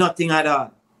Say Nothing at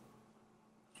All.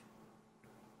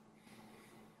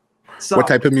 So, what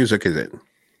type of music is it?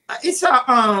 It's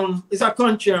a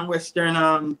country and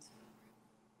western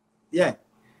yeah.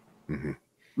 Mm-hmm.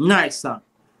 Nice song.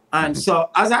 And so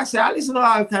as I say, I listen to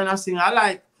all kind of things. I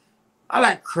like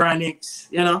Chronixx,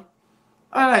 you know.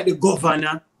 I like the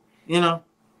Governor, you know.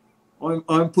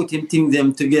 I'm putting things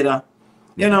them together.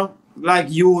 You know, like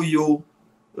you,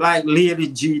 like Lady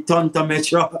G, Tonto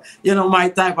Metro, you know, my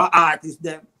type of artist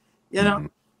them. You know.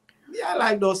 Yeah, I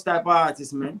like those type of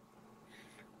artists, man.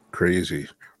 Crazy.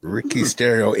 Ricky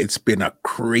Stereo, it's been a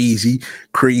crazy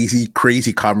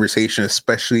conversation,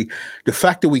 especially the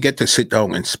fact that we get to sit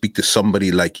down and speak to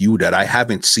somebody like you that I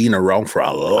haven't seen around for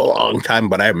a long time,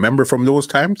 but I remember from those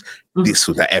times, this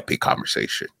was an epic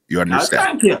conversation. You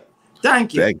understand?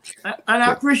 Thank you. And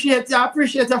I appreciate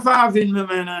you for having me,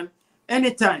 man, and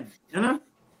anytime, you know?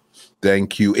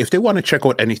 Thank you. If they want to check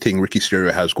out anything Ricky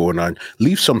Stereo has going on,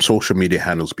 leave some social media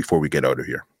handles before we get out of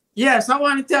here. Yes, I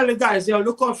want to tell you guys,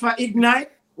 look out for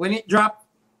Ignite. When it drop,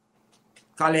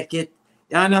 collect it.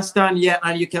 You understand? Yeah,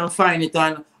 and you can find it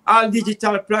on all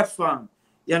digital platforms.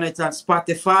 You know, it's on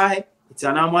Spotify, it's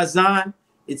on Amazon,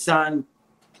 it's on,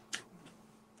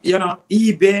 you know,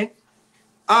 eBay,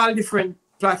 all different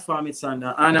platforms it's on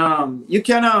there. And you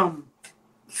can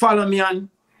follow me on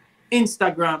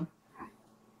Instagram,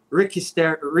 Ricky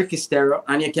Stereo,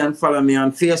 and you can follow me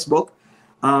on Facebook,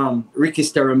 Ricky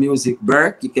Stereo Music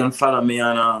Burke. You can follow me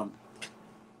on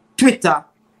Twitter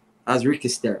as Ricky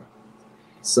Stereo.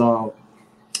 So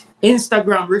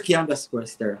Instagram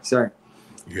Ricky_Stereo. Sorry.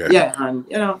 Yeah, and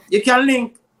you know, you can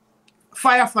link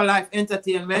Fire for Life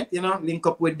Entertainment, you know, link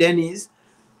up with Denny's,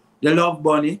 the Love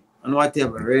Bunny, and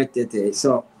whatever, right?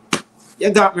 So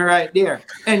you got me right there.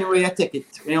 Anyway, you take it.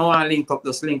 When you want to link up,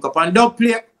 just link up. And dub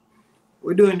play,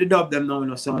 we're doing the dub them now, you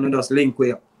know, so we just link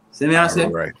way up. See me I say?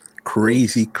 All right.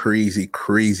 Crazy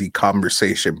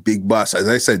conversation. Big Boss. As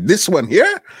I said, this one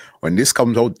here, when this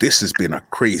comes out, this has been a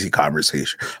crazy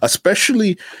conversation.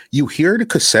 Especially you hear the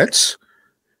cassettes,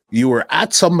 you were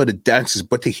at some of the dances,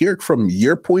 but to hear it from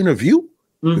your point of view,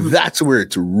 that's where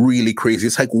it's really crazy.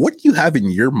 It's like, what do you have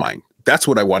in your mind? That's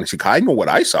what I want to see. I know what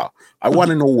I saw. I want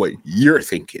to know what you're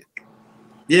thinking.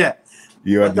 Yeah.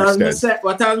 You understand?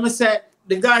 What I was going to say,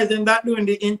 the guys them that doing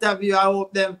the interview, I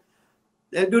hope they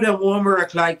do them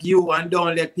homework like you and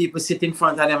don't let people sit in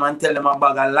front of them and tell them a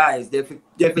bag of lies. They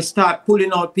start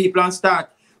pulling out people and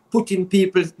start putting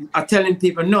people, telling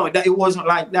people, no, that it wasn't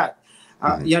like that.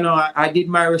 You know, I did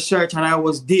my research and I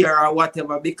was there or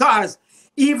whatever. Because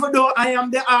even though I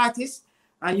am the artist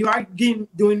and you are doing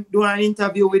an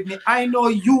interview with me, I know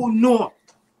you know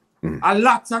a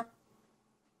lot of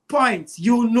points.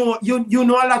 You know a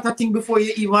lot of things before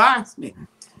you even ask me.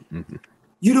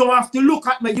 You don't have to look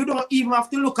at me. You don't even have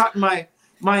to look at my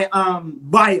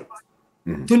bio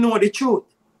to know the truth.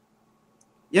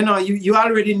 You know, you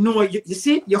already know. You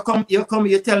see, you come. You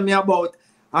tell me about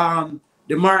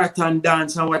the marathon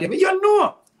dance and whatever. You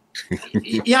know.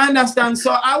 You understand?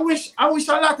 So I wish a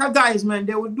lot of guys, man,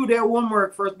 they would do their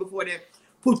homework first before they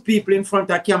put people in front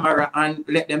of camera and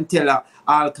let them tell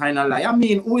all kind of lie. I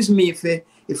mean, who is me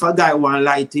if a guy want to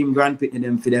lie to him, grandpicking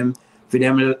them for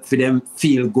them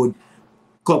feel good?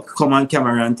 Come on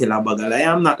camera and tell a bag of lie.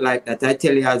 I'm not like that. I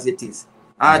tell you as it is.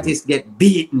 Artists get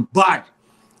beaten bad.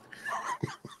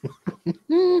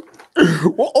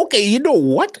 Well, okay, you know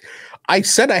what? I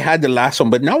said I had the last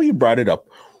one, but now you brought it up.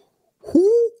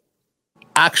 Who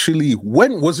actually,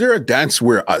 when was there a dance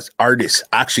where artists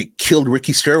actually killed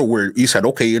Ricky Stereo where you said,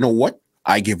 okay, you know what?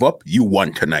 I give up. You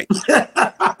won tonight.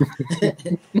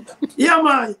 Yeah,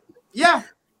 man. Yeah.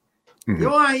 You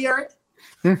want to hear it?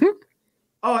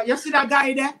 Oh, you see that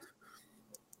guy there?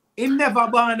 He never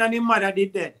born and his mother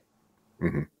did dead.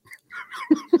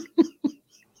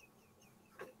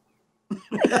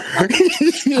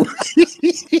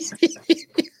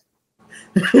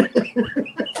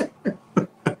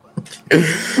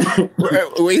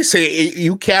 We say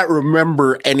you can't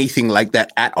remember anything like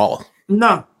that at all.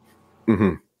 No.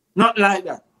 Not like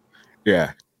that.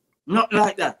 Yeah. Not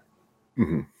like that.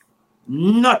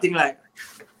 Nothing like that.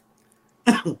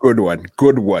 Good one.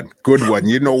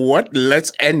 You know what?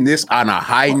 Let's end this on a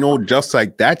high note just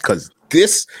like that, because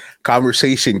this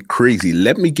conversation crazy.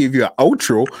 Let me give you an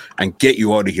outro and get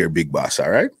you out of here, Big Boss.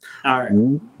 All right? All right.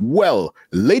 Well,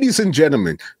 ladies and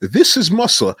gentlemen, this is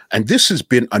Muscle, and this has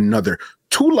been another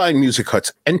Two Line Music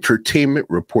Hut's Entertainment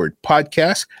Report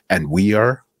podcast, and we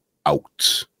are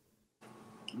out.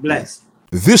 Bless.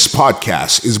 This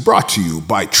podcast is brought to you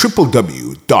by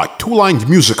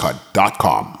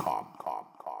www.twolinedmusichut.com.